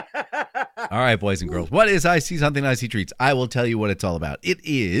 All right, boys and girls. What is I See Something Icy Treats? I will tell you what it's all about.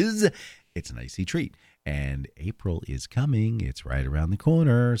 It's an icy treat. And April is coming. It's right around the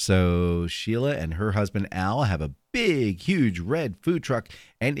corner. So Sheila and her husband Al have a big, huge red food truck.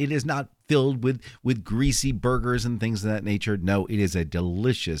 And it is not filled with greasy burgers and things of that nature. No, it is a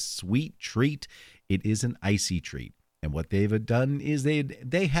delicious, sweet treat. It is an icy treat. And what they've done is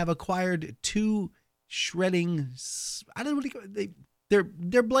they have acquired two shredding, I don't know what you call it.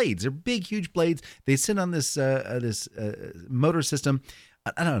 They're blades. They're big, huge blades. They sit on this motor system.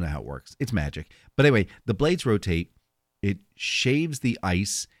 I don't know how it works. It's magic. But anyway, the blades rotate. It shaves the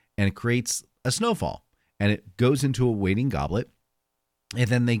ice and it creates a snowfall. And it goes into a waiting goblet. And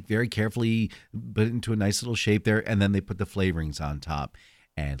then they very carefully put it into a nice little shape there. And then they put the flavorings on top.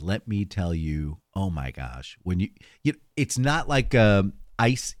 And let me tell you, oh my gosh, when you it's not like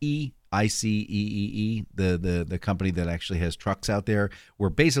ICEE, the company that actually has trucks out there,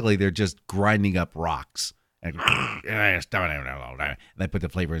 where basically they're just grinding up rocks. And they put the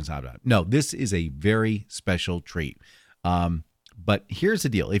flavorings on it. No, this is a very special treat. But here's the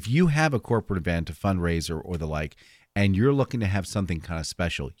deal. If you have a corporate event, a fundraiser, or the like, and you're looking to have something kind of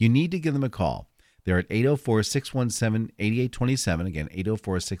special, you need to give them a call. They're at 804-617-8827. Again,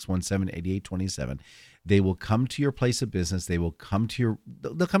 804-617-8827. They will come to your place of business. They'll come to your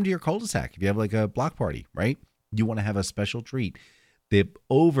cul-de-sac. If you have like a block party, right? You want to have a special treat. They have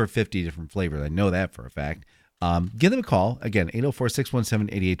over 50 different flavors. I know that for a fact. Give them a call. Again,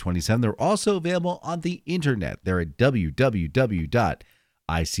 804-617-8827. They're also available on the internet. They're at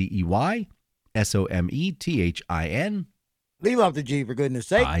www.ICEYSOMETHIN. Leave off the G, for goodness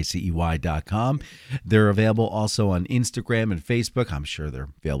sake. ICEY.com. They're available also on Instagram and Facebook. I'm sure they're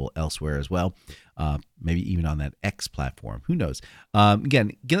available elsewhere as well. Maybe even on that X platform. Who knows?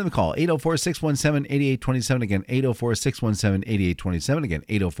 Again, give them a call. 804-617-8827. Again, 804-617-8827. Again,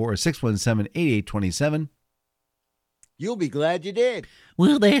 804-617-8827. You'll be glad you did.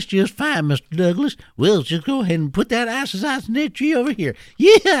 Well, that's just fine, Mr. Douglas. We'll just go ahead and put that isosceles tree over here.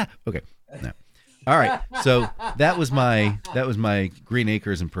 Yeah. Okay. No. All right. So that was my Green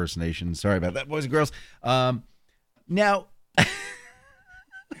Acres impersonation. Sorry about that, boys and girls. Now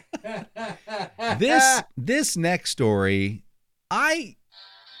this next story, sorry,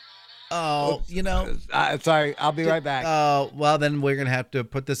 I'll be right back. Oh, well, then we're gonna have to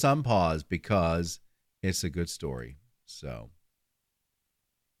put this on pause because it's a good story. So,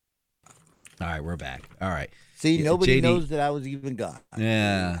 all right, we're back. All right. See, nobody JD knows that I was even gone.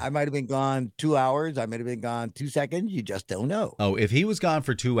 Yeah. I might have been gone 2 hours. I might have been gone 2 seconds. You just don't know. Oh, if he was gone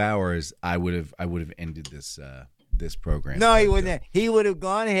for 2 hours, I would have ended this program. No, he wouldn't. He would have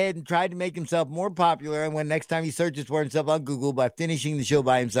gone ahead and tried to make himself more popular. And when next time he searches for himself on Google by finishing the show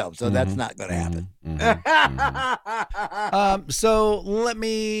by himself. So that's not going to happen. So let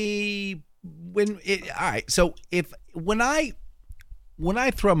me all right. So when I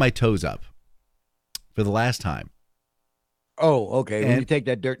throw my toes up for the last time. Oh, okay. When you take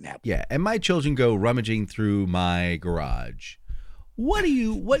that dirt nap. Yeah, and my children go rummaging through my garage. What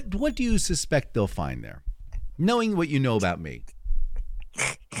do you suspect they'll find there? Knowing what you know about me.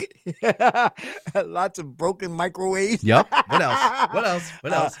 Lots of broken microwaves. Yep. What else?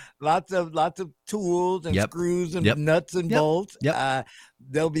 Lots of tools and screws and nuts and bolts. Yep.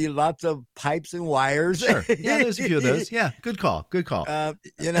 There'll be lots of pipes and wires. Sure. Yeah, there's a few of those. Yeah. Good call.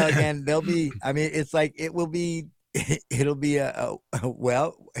 Again, there'll be, it's like, it'll be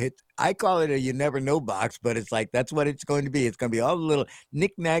I call it a you never know box, but it's like, that's what it's going to be. It's going to be all the little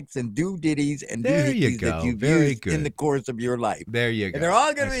knickknacks and dooditties and doohickeys that you've used in the course of your life. There you go. And they're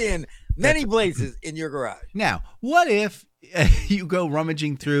all going to be in many places in your garage. Now, what if you go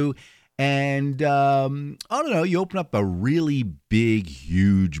rummaging through and, I don't know, you open up a really big,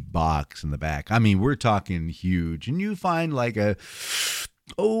 huge box in the back. I mean, we're talking huge. And you find like a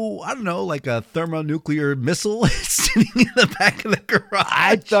thermonuclear missile sitting in the back of the garage.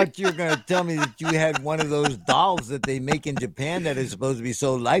 I thought you were going to tell me that you had one of those dolls that they make in Japan that is supposed to be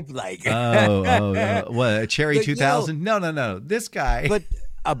so lifelike. What, a Cherry 2000? No. This guy. But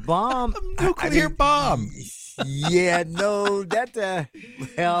a bomb. A nuclear bomb. Yeah, no, that's I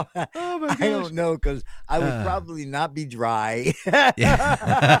don't know, because I would probably not be dry.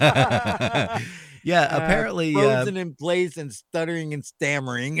 Yeah, apparently frozen in place and stuttering and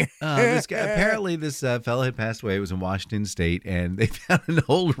stammering. This guy, apparently, this fellow had passed away. It was in Washington State, and they found an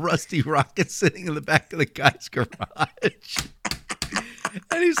old rusty rocket sitting in the back of the guy's garage.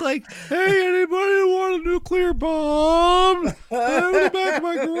 And he's like, "Hey, anybody want a nuclear bomb? In the back of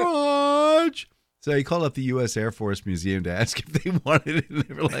my garage." So he called up the U.S. Air Force Museum to ask if they wanted it, and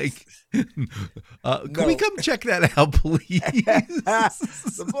they were like, "Can we come check that out, please?"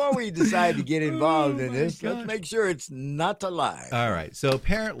 Before we decide to get involved in this, let's make sure it's not alive. All right. So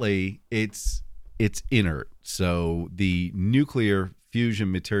apparently it's inert. So the nuclear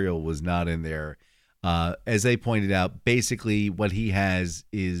fusion material was not in there. As they pointed out, basically what he has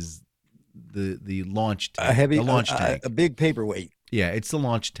is the launch tank, a big paperweight. Yeah, it's the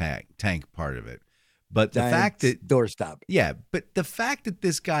launch tank part of it. But the fact that doorstop. Yeah, but the fact that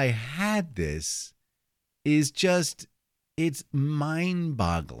this guy had this is just, it's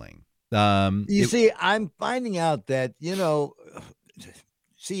mind-boggling. See, I'm finding out that, I'm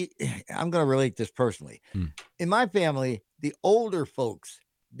going to relate this personally. In my family, the older folks,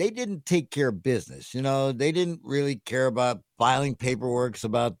 they didn't take care of business. They didn't really care about filing paperwork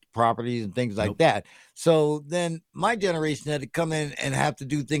about properties and things like that. So then my generation had to come in and have to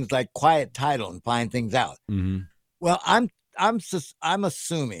do things like quiet title and find things out. Mm-hmm. Well, I'm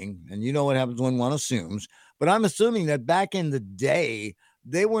assuming, and you know what happens when one assumes, but I'm assuming that back in the day,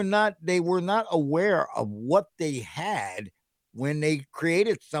 they were not aware of what they had when they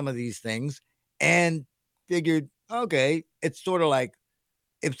created some of these things and figured, okay, it's sort of like,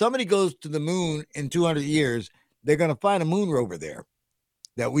 if somebody goes to the moon in 200 years, they're going to find a moon rover there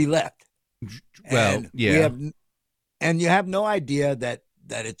that we left. Well, and yeah. And you have no idea that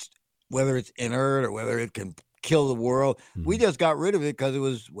it's, whether it's inert or whether it can kill the world. Mm-hmm. We just got rid of it because it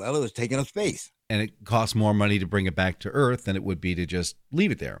was taking up space. And it costs more money to bring it back to Earth than it would be to just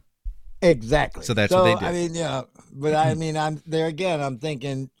leave it there. Exactly. So that's what they do. I mean, yeah, but I mean, I'm there again. I'm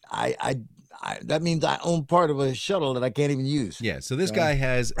thinking, I that means I own part of a shuttle that I can't even use. Yeah. So this guy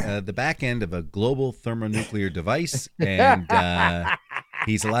has the back end of a global thermonuclear device, and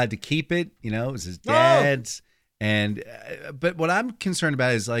he's allowed to keep it. You know, it's his dad's. And but what I'm concerned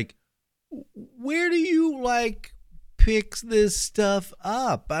about is like, where do you like pick this stuff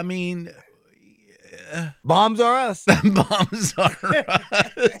up? I mean, bombs are us. Bombs are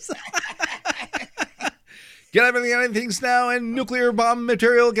us. Get everything, anything's now, and nuclear bomb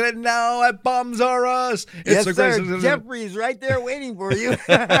material. Get it now at Bombs R Us. Yes, sir. Jeffrey's right there waiting for you.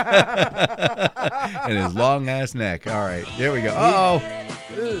 And his long ass neck. All right, there we go.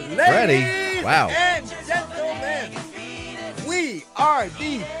 Ready? Wow. And gentlemen, we are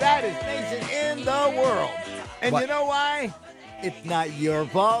the fattest nation in the world. And you know why? It's not your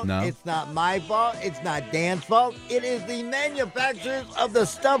fault. No. It's not my fault. It's not Dan's fault. It is the manufacturers of the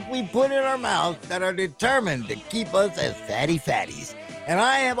stuff we put in our mouths that are determined to keep us as fatty fatties. And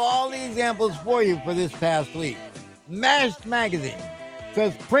I have all the examples for you for this past week. Mashed Magazine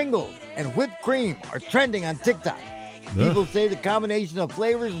says Pringles and whipped cream are trending on TikTok. People say the combination of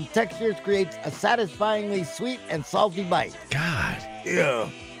flavors and textures creates a satisfyingly sweet and salty bite. God. Yeah.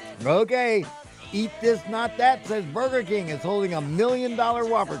 Okay. Eat This, Not That says Burger King is holding $1 million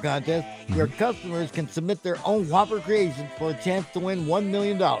Whopper contest where customers can submit their own Whopper creations for a chance to win $1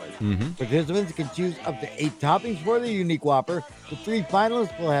 million. Participants can choose up to 8 toppings for their unique Whopper. The 3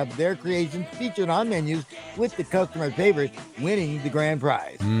 finalists will have their creations featured on menus with the customer favorite winning the grand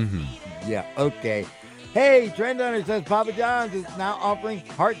prize. Yeah, okay. Hey, Trend Hunter says Papa John's is now offering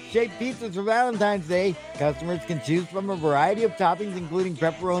heart-shaped pizzas for Valentine's Day. Customers can choose from a variety of toppings, including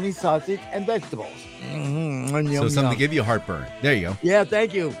pepperoni, sausage, and vegetables. So something to give you heartburn. There you go. Yeah,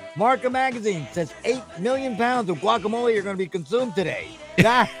 thank you. Marca Magazine says 8 million pounds of guacamole are going to be consumed today.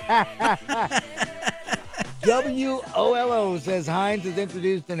 WOLO says Heinz has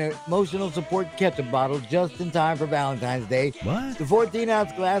introduced an emotional support ketchup bottle just in time for Valentine's Day. What? The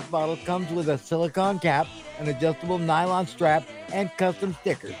 14-ounce glass bottle comes with a silicone cap, an adjustable nylon strap, and custom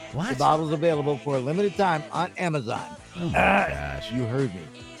stickers. What? The bottle's available for a limited time on Amazon. Oh my gosh. You heard me.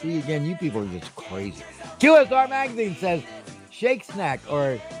 See, again, you people are just crazy. QSR Magazine says Shake Shack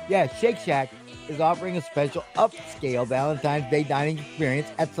is offering a special upscale Valentine's Day dining experience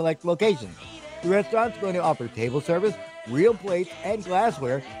at select locations. The restaurant's going to offer table service, real plates and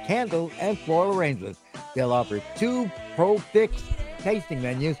glassware, candles, and floral arrangements. They'll offer 2 Pro Fix tasting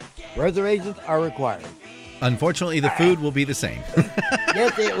menus. Reservations are required. Unfortunately, the food will be the same.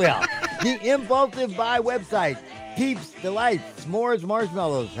 Yes, it will. The Impulsive Buy website, Peeps Delights S'mores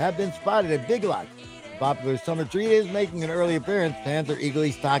Marshmallows have been spotted at Big Lots. The popular summer treat is making an early appearance. Fans are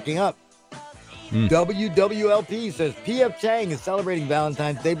eagerly stocking up. WWLP says P.F. Chang is celebrating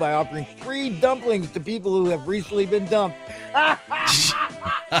Valentine's Day by offering free dumplings to people who have recently been dumped.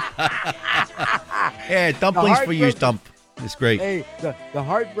 Yeah, dumplings for you, Stump. It's great. Hey, the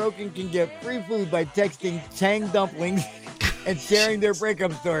heartbroken can get free food by texting Chang Dumplings and sharing their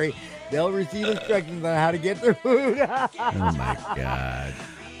breakup story. They'll receive instructions on how to get their food. Oh, my God.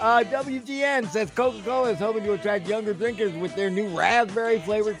 WGN says Coca-Cola is hoping to attract younger drinkers with their new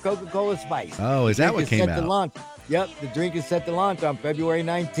raspberry-flavored Coca-Cola Spice. Oh, is that what came out? To launch. Yep, the drink is set to launch on February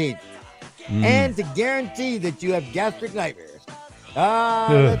 19th. And to guarantee that you have gastric nightmares.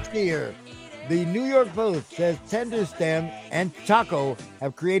 Let's see here. The New York Post says Tender Stem and Choco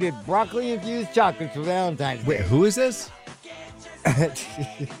have created broccoli-infused chocolates for Valentine's Day. Wait, who is this?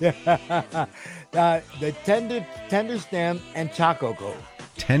 The Tender Stem and Choco Co.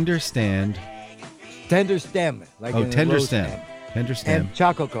 Tender Stem. Tender Stem. Like Tender Stem. Tender Stem. And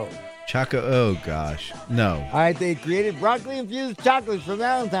Choco Co. Choco. Oh, gosh. No. All right, they created broccoli-infused chocolates for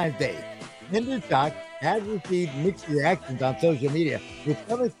Valentine's Day. Tender Choc has received mixed reactions on social media, with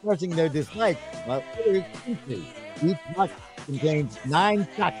some expressing their dislike, while others increase. Each box contains 9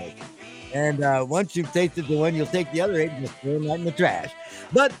 chocolates. And once you've tasted the one, you'll take the other 8 and just throw them right in the trash.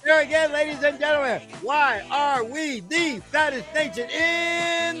 But there again, ladies and gentlemen, why are we the fattest nation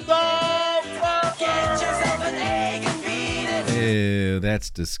in the world? Ew, that's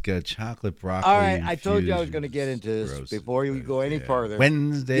disgusting. Chocolate broccoli. All right, I told you I was going to get into this before we go any further.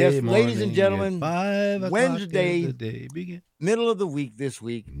 Wednesday yes, morning, ladies and gentlemen, 5 Wednesday, the day begin. Middle of the week this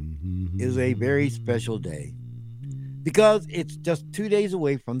week, is a very special day because it's just 2 days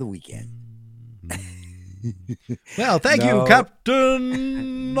away from the weekend. Well, thank you,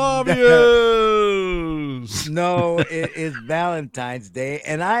 Captain Obvious. No, it is Valentine's Day,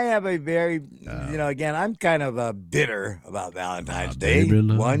 and I have a very, again, I'm kind of bitter about Valentine's Day.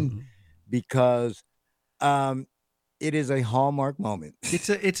 One, because it is a hallmark moment.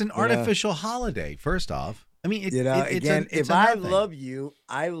 It's an artificial holiday. First off, I mean, if I love you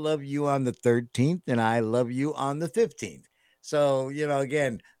on the 13th, and I love you on the 15th. So,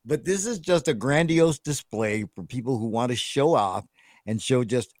 again, but this is just a grandiose display for people who want to show off and show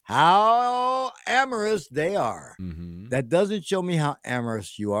just how amorous they are. Mm-hmm. That doesn't show me how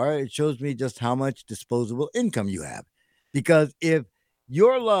amorous you are. It shows me just how much disposable income you have. Because if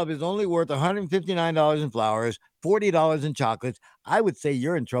your love is only worth $159 in flowers, $40 in chocolates, I would say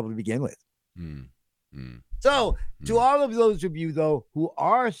you're in trouble to begin with. So, to all of those of you, though, who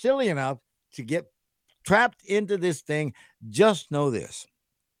are silly enough to get trapped into this thing, just know this.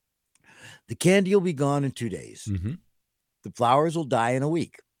 The candy will be gone in 2 days. Mm-hmm. The flowers will die in a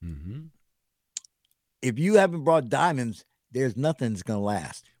week. Mm-hmm. If you haven't brought diamonds, there's nothing that's going to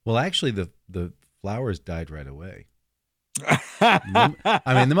last. Well, actually, the flowers died right away.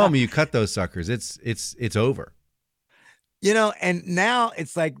 I mean, the moment you cut those suckers, it's over. And now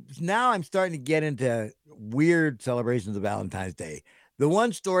it's like, now I'm starting to get into weird celebrations of Valentine's Day. The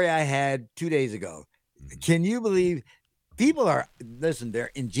one story I had 2 days ago, can you believe people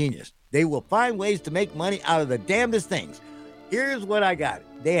they're ingenious. They will find ways to make money out of the damnedest things. Here's what I got.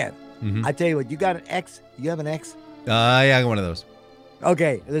 Dan, I tell you what, you got an ex? You have an ex? Yeah, I got one of those.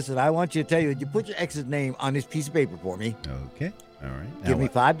 Okay, listen, I want you to tell you, you put your ex's name on this piece of paper for me. Okay, all right. Give me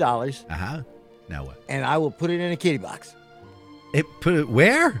 $5. Uh-huh. Now what? And I will put it in a kitty box. Put it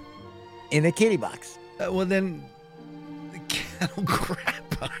where? In a kitty box. Well, then, the cat will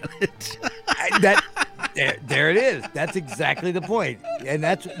crap on it. There it is. That's exactly the point. And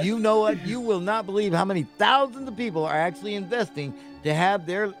that's, you know what? You will not believe how many thousands of people are actually investing to have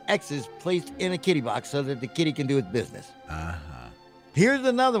their exes placed in a kitty box so that the kitty can do its business. Uh-huh. Here's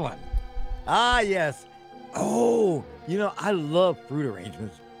another one. Ah, yes. Oh, I love fruit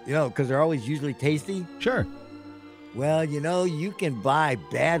arrangements, because they're always usually tasty. Sure. Well, you can buy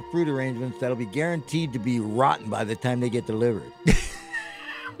bad fruit arrangements that'll be guaranteed to be rotten by the time they get delivered.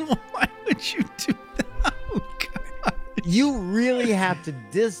 Why would you do that? Oh, God. You really have to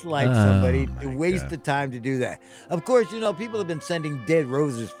dislike somebody to waste the time to do that. Of course, people have been sending dead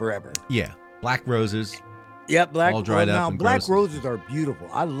roses forever. Yeah. Black roses. Yep, all dried up. Now, and black gross. roses are beautiful.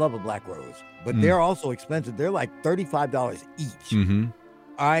 I love a black rose, but they're also expensive. They're like $35 each. Mm-hmm.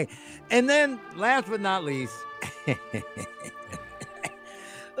 All right. And then last but not least,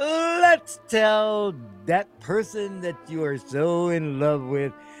 let's tell that person that you are so in love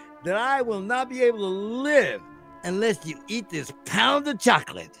with that I will not be able to live unless you eat this pound of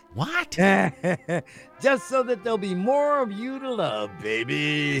chocolate. What? Just so that there'll be more of you to love,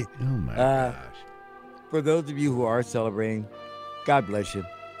 baby. Oh, my gosh. For those of you who are celebrating, God bless you.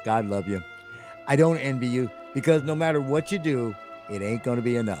 God love you. I don't envy you, because no matter what you do, it ain't going to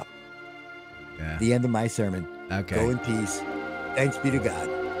be enough. Yeah. The end of my sermon. Okay. Go in peace. Thanks be to God.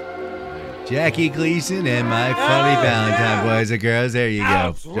 Jackie Gleason and my funny Valentine, boys and girls. There you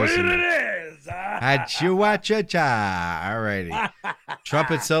go. Sweet it is. Ha-cha-wa-cha-cha. All righty.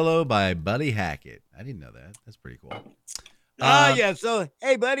 Trumpet solo by Buddy Hackett. I didn't know that. That's pretty cool. Yeah. So,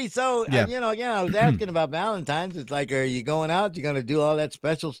 hey, buddy. So, Yeah. again, I was asking about Valentine's. It's like, are you going out? You going to do all that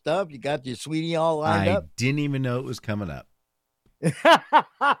special stuff? You got your sweetie all lined I up? didn't even know it was coming up.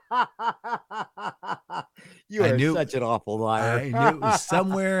 You are such an awful liar. I knew it was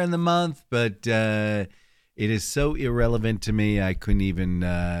somewhere in the month, but it is so irrelevant to me. I couldn't even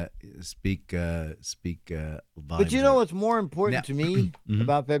speak. But you know what's more important to me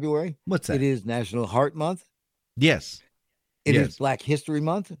about February? What's that? It is National Heart Month. Yes. It is Black History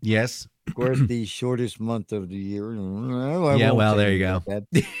Month. Yes. Of course, the shortest month of the year. Yeah, well, there you go.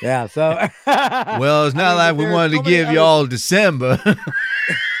 Yeah, so. Well, it's not like we wanted to give you all December.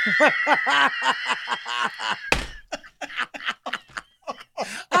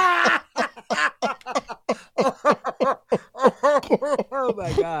 Oh,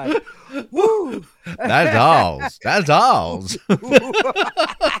 my God. Woo! That's alls.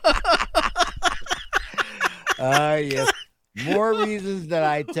 Yes. More reasons that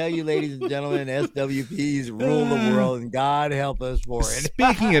I tell you, ladies and gentlemen, SWPs rule the world, and God help us for it.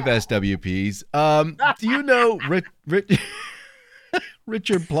 Speaking of SWPs, do you know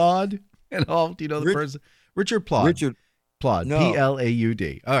Richard Plaud at all? Do you know the person? Richard Plaud. Richard Plaud. No. Plaud.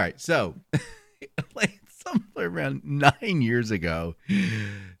 All right. So, like somewhere around 9 years ago,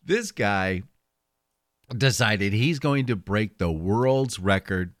 this guy decided he's going to break the world's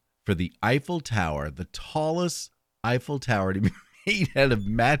record for the Eiffel Tower, the tallest Eiffel Tower to be made out of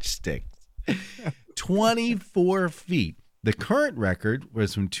matchsticks. 24 feet. The current record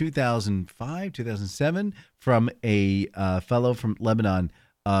was from 2005, 2007 from a fellow from Lebanon,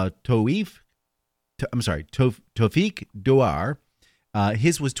 Toif Tawfiq Douar.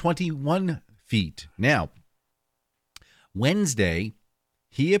 His was 21 feet. Now, Wednesday,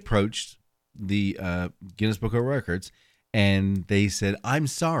 he approached the Guinness Book of Records, and they said, "I'm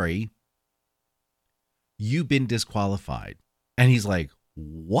sorry, you've been disqualified." And he's like,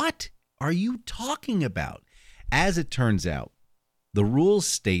 "What are you talking about?" As it turns out, the rules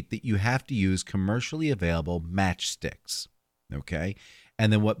state that you have to use commercially available matchsticks, okay?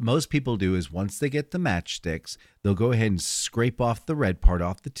 And then what most people do is once they get the matchsticks, they'll go ahead and scrape off the red part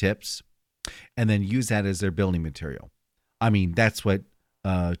off the tips and then use that as their building material. I mean, that's what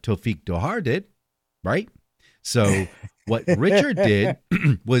Tawfiq Douar did, right? So what Richard did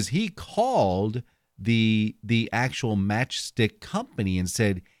was he called the actual matchstick company and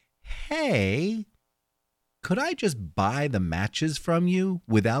said, "Hey, could I just buy the matches from you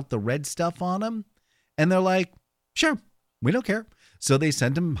without the red stuff on them?" And they're like, "Sure, we don't care." So they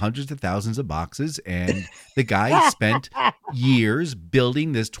sent him hundreds of thousands of boxes, and the guy spent years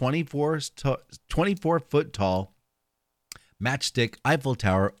building this 24-foot tall matchstick Eiffel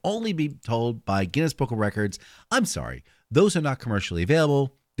Tower, only be told by Guinness Book of Records, "I'm sorry, those are not commercially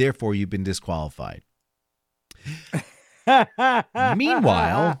available, therefore you've been disqualified."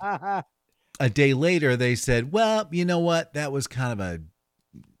 Meanwhile, a day later, they said, "Well, you know what? That was kind of a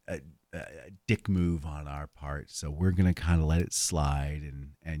dick move on our part, so we're going to kind of let it slide.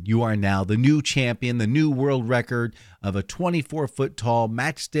 And you are now the new champion, the new world record of a 24-foot tall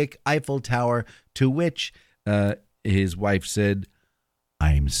matchstick Eiffel Tower," to which his wife said,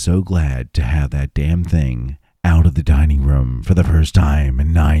 "I am so glad to have that damn thing out of the dining room for the first time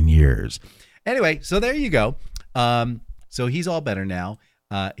in 9 years." Anyway, so there you go. So he's all better now.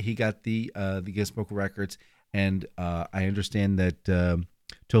 He got the Guinness Book of Records, and I understand that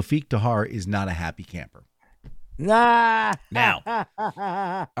Tawfiq Douar is not a happy camper. Nah. Now,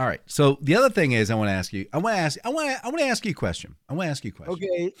 all right. So the other thing is, I want to ask you a question.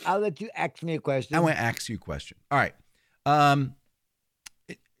 Okay, I'll let you ask me a question. I want to ask you a question. All right.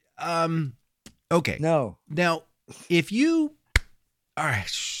 Okay. No. Now, if you, all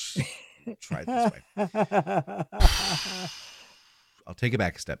right, try it this way. I'll take it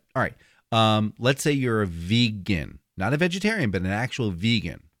back a step. All right. Let's say you're a vegan, not a vegetarian, but an actual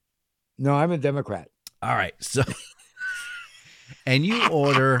vegan. No, I'm a Democrat. All right. So, and you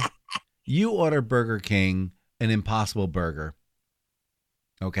order Burger King, an Impossible Burger.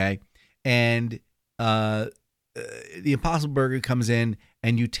 Okay. And the Impossible Burger comes in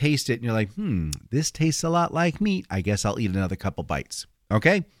and you taste it and you're like, this tastes a lot like meat. I guess I'll eat another couple bites.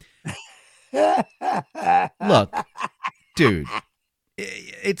 Okay. Look, dude,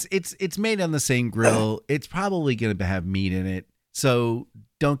 it's made on the same grill. It's probably going to have meat in it. So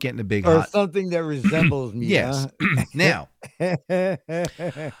don't get in a big or something that resembles meat. Yes. Huh? Now,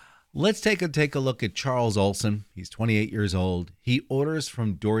 let's take a look at Charles Olson. He's 28 years old. He orders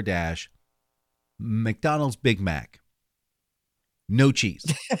from DoorDash McDonald's Big Mac. No cheese.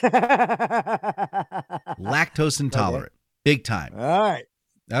 Lactose intolerant. Okay. Big time. All right.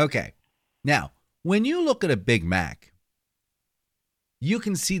 Okay. Now, when you look at a Big Mac, you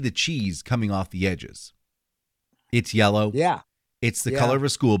can see the cheese coming off the edges. It's yellow. Yeah. It's the color of a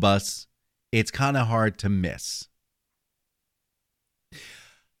school bus. It's kind of hard to miss.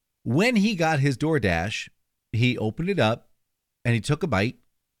 When he got his DoorDash, he opened it up and he took a bite.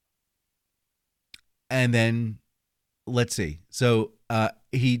 And then, let's see. So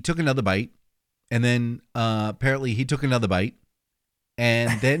he took another bite. And then apparently he took another bite.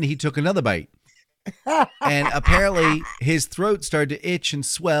 And then he took another bite. And apparently his throat started to itch and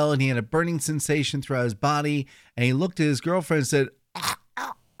swell, and he had a burning sensation throughout his body. And he looked at his girlfriend and said,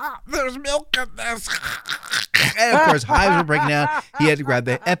 "There's milk in this." And of course, hives were breaking out. He had to grab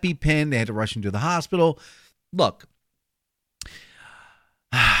the EpiPen. They had to rush him to the hospital. Look,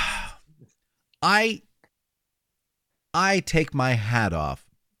 I take my hat off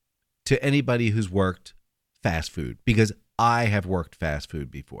to anybody who's worked fast food, because I have worked fast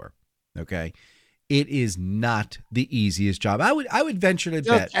food before. Okay. It is not the easiest job. I would venture to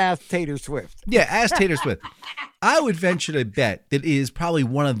bet. Just ask Tater Swift. Yeah, ask Tater Swift. I would venture to bet that it is probably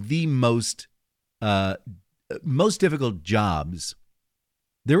one of the most difficult jobs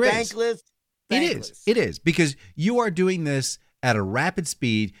there is. Thankless. It is because you are doing this at a rapid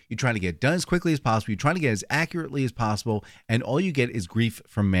speed. You're trying to get done as quickly as possible. You're trying to get as accurately as possible, and all you get is grief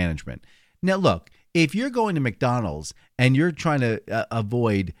from management. Now, look, if you're going to McDonald's and you're trying to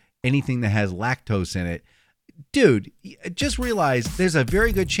avoid anything that has lactose in it, dude, just realize there's a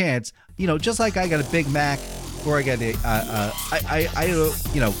very good chance, just like I got a Big Mac, or I got I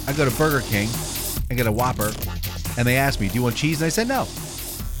go to Burger King and get a Whopper, and they ask me, "Do you want cheese?" And I said no.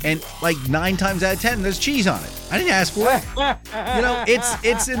 and like 9 times out of 10, there's cheese on it. I didn't ask for it.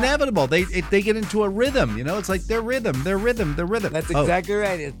 It's inevitable. They get into a rhythm. It's like their rhythm. That's exactly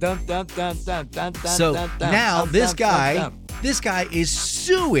right. It's dump, dump, dump, dump, dump, dump. So dump, now dump, this dump, guy, dump, dump. this guy is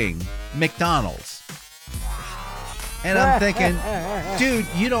suing McDonald's, and I'm thinking, dude,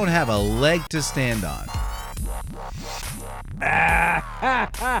 you don't have a leg to stand on.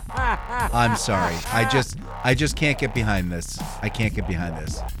 I'm sorry. I just can't get behind this. I can't get behind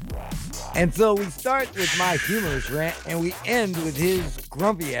this. And so we start with my humorous rant, and we end with his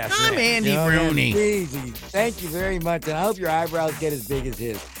grumpy ass rant. I'm Andy Rooney. Easy. Thank you very much, and I hope your eyebrows get as big as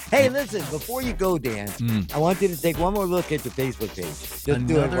his. Hey, listen, before you go, Dan, I want you to take one more look at your Facebook page. Just do it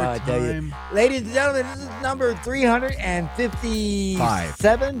Another while I tell you. time. Ladies and gentlemen, this is number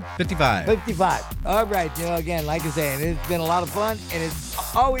 357. 55. All right, again, like I said, it's been a lot of fun, and it's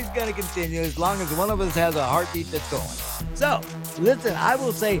always going to continue as long as one of us has a heartbeat that's going. So, listen, I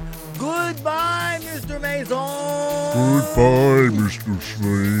will say goodbye, Mr. Mayson. Goodbye, Mr.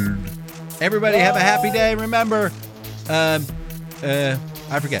 Slade. Everybody have a happy day. Remember, I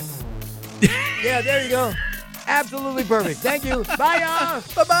forget. Yeah, there you go. Absolutely perfect. Thank you. Bye, y'all.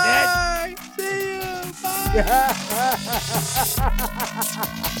 Bye-bye. See you. Bye.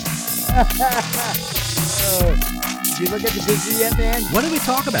 Did you look at the picture yet, man? What did we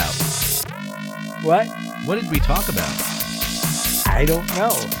talk about? What? What did we talk about? I don't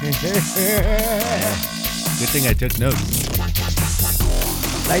know. Good thing I took notes.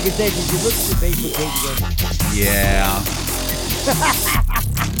 Like I said, did you look at the Facebook page again? Yeah.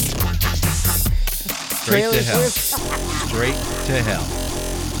 Straight Taylor to hell. Swift? Straight to hell.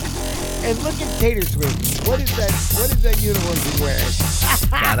 And look at Taylor Swift. What is that uniform she's wearing?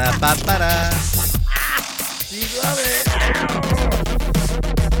 Ba-da-ba-ba-da. She's loving it.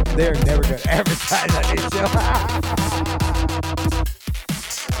 They're never going to advertise on this show.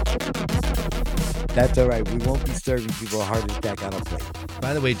 That's all right. We won't be serving people a heart attack on a plate.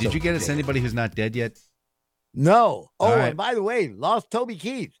 By the way, did you get us anybody who's not dead yet? No. Oh, All right. and by the way, lost Toby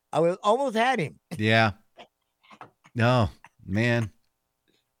Keith. I almost had him. Yeah. No, man.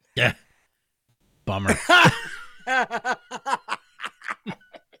 Yeah. Bummer.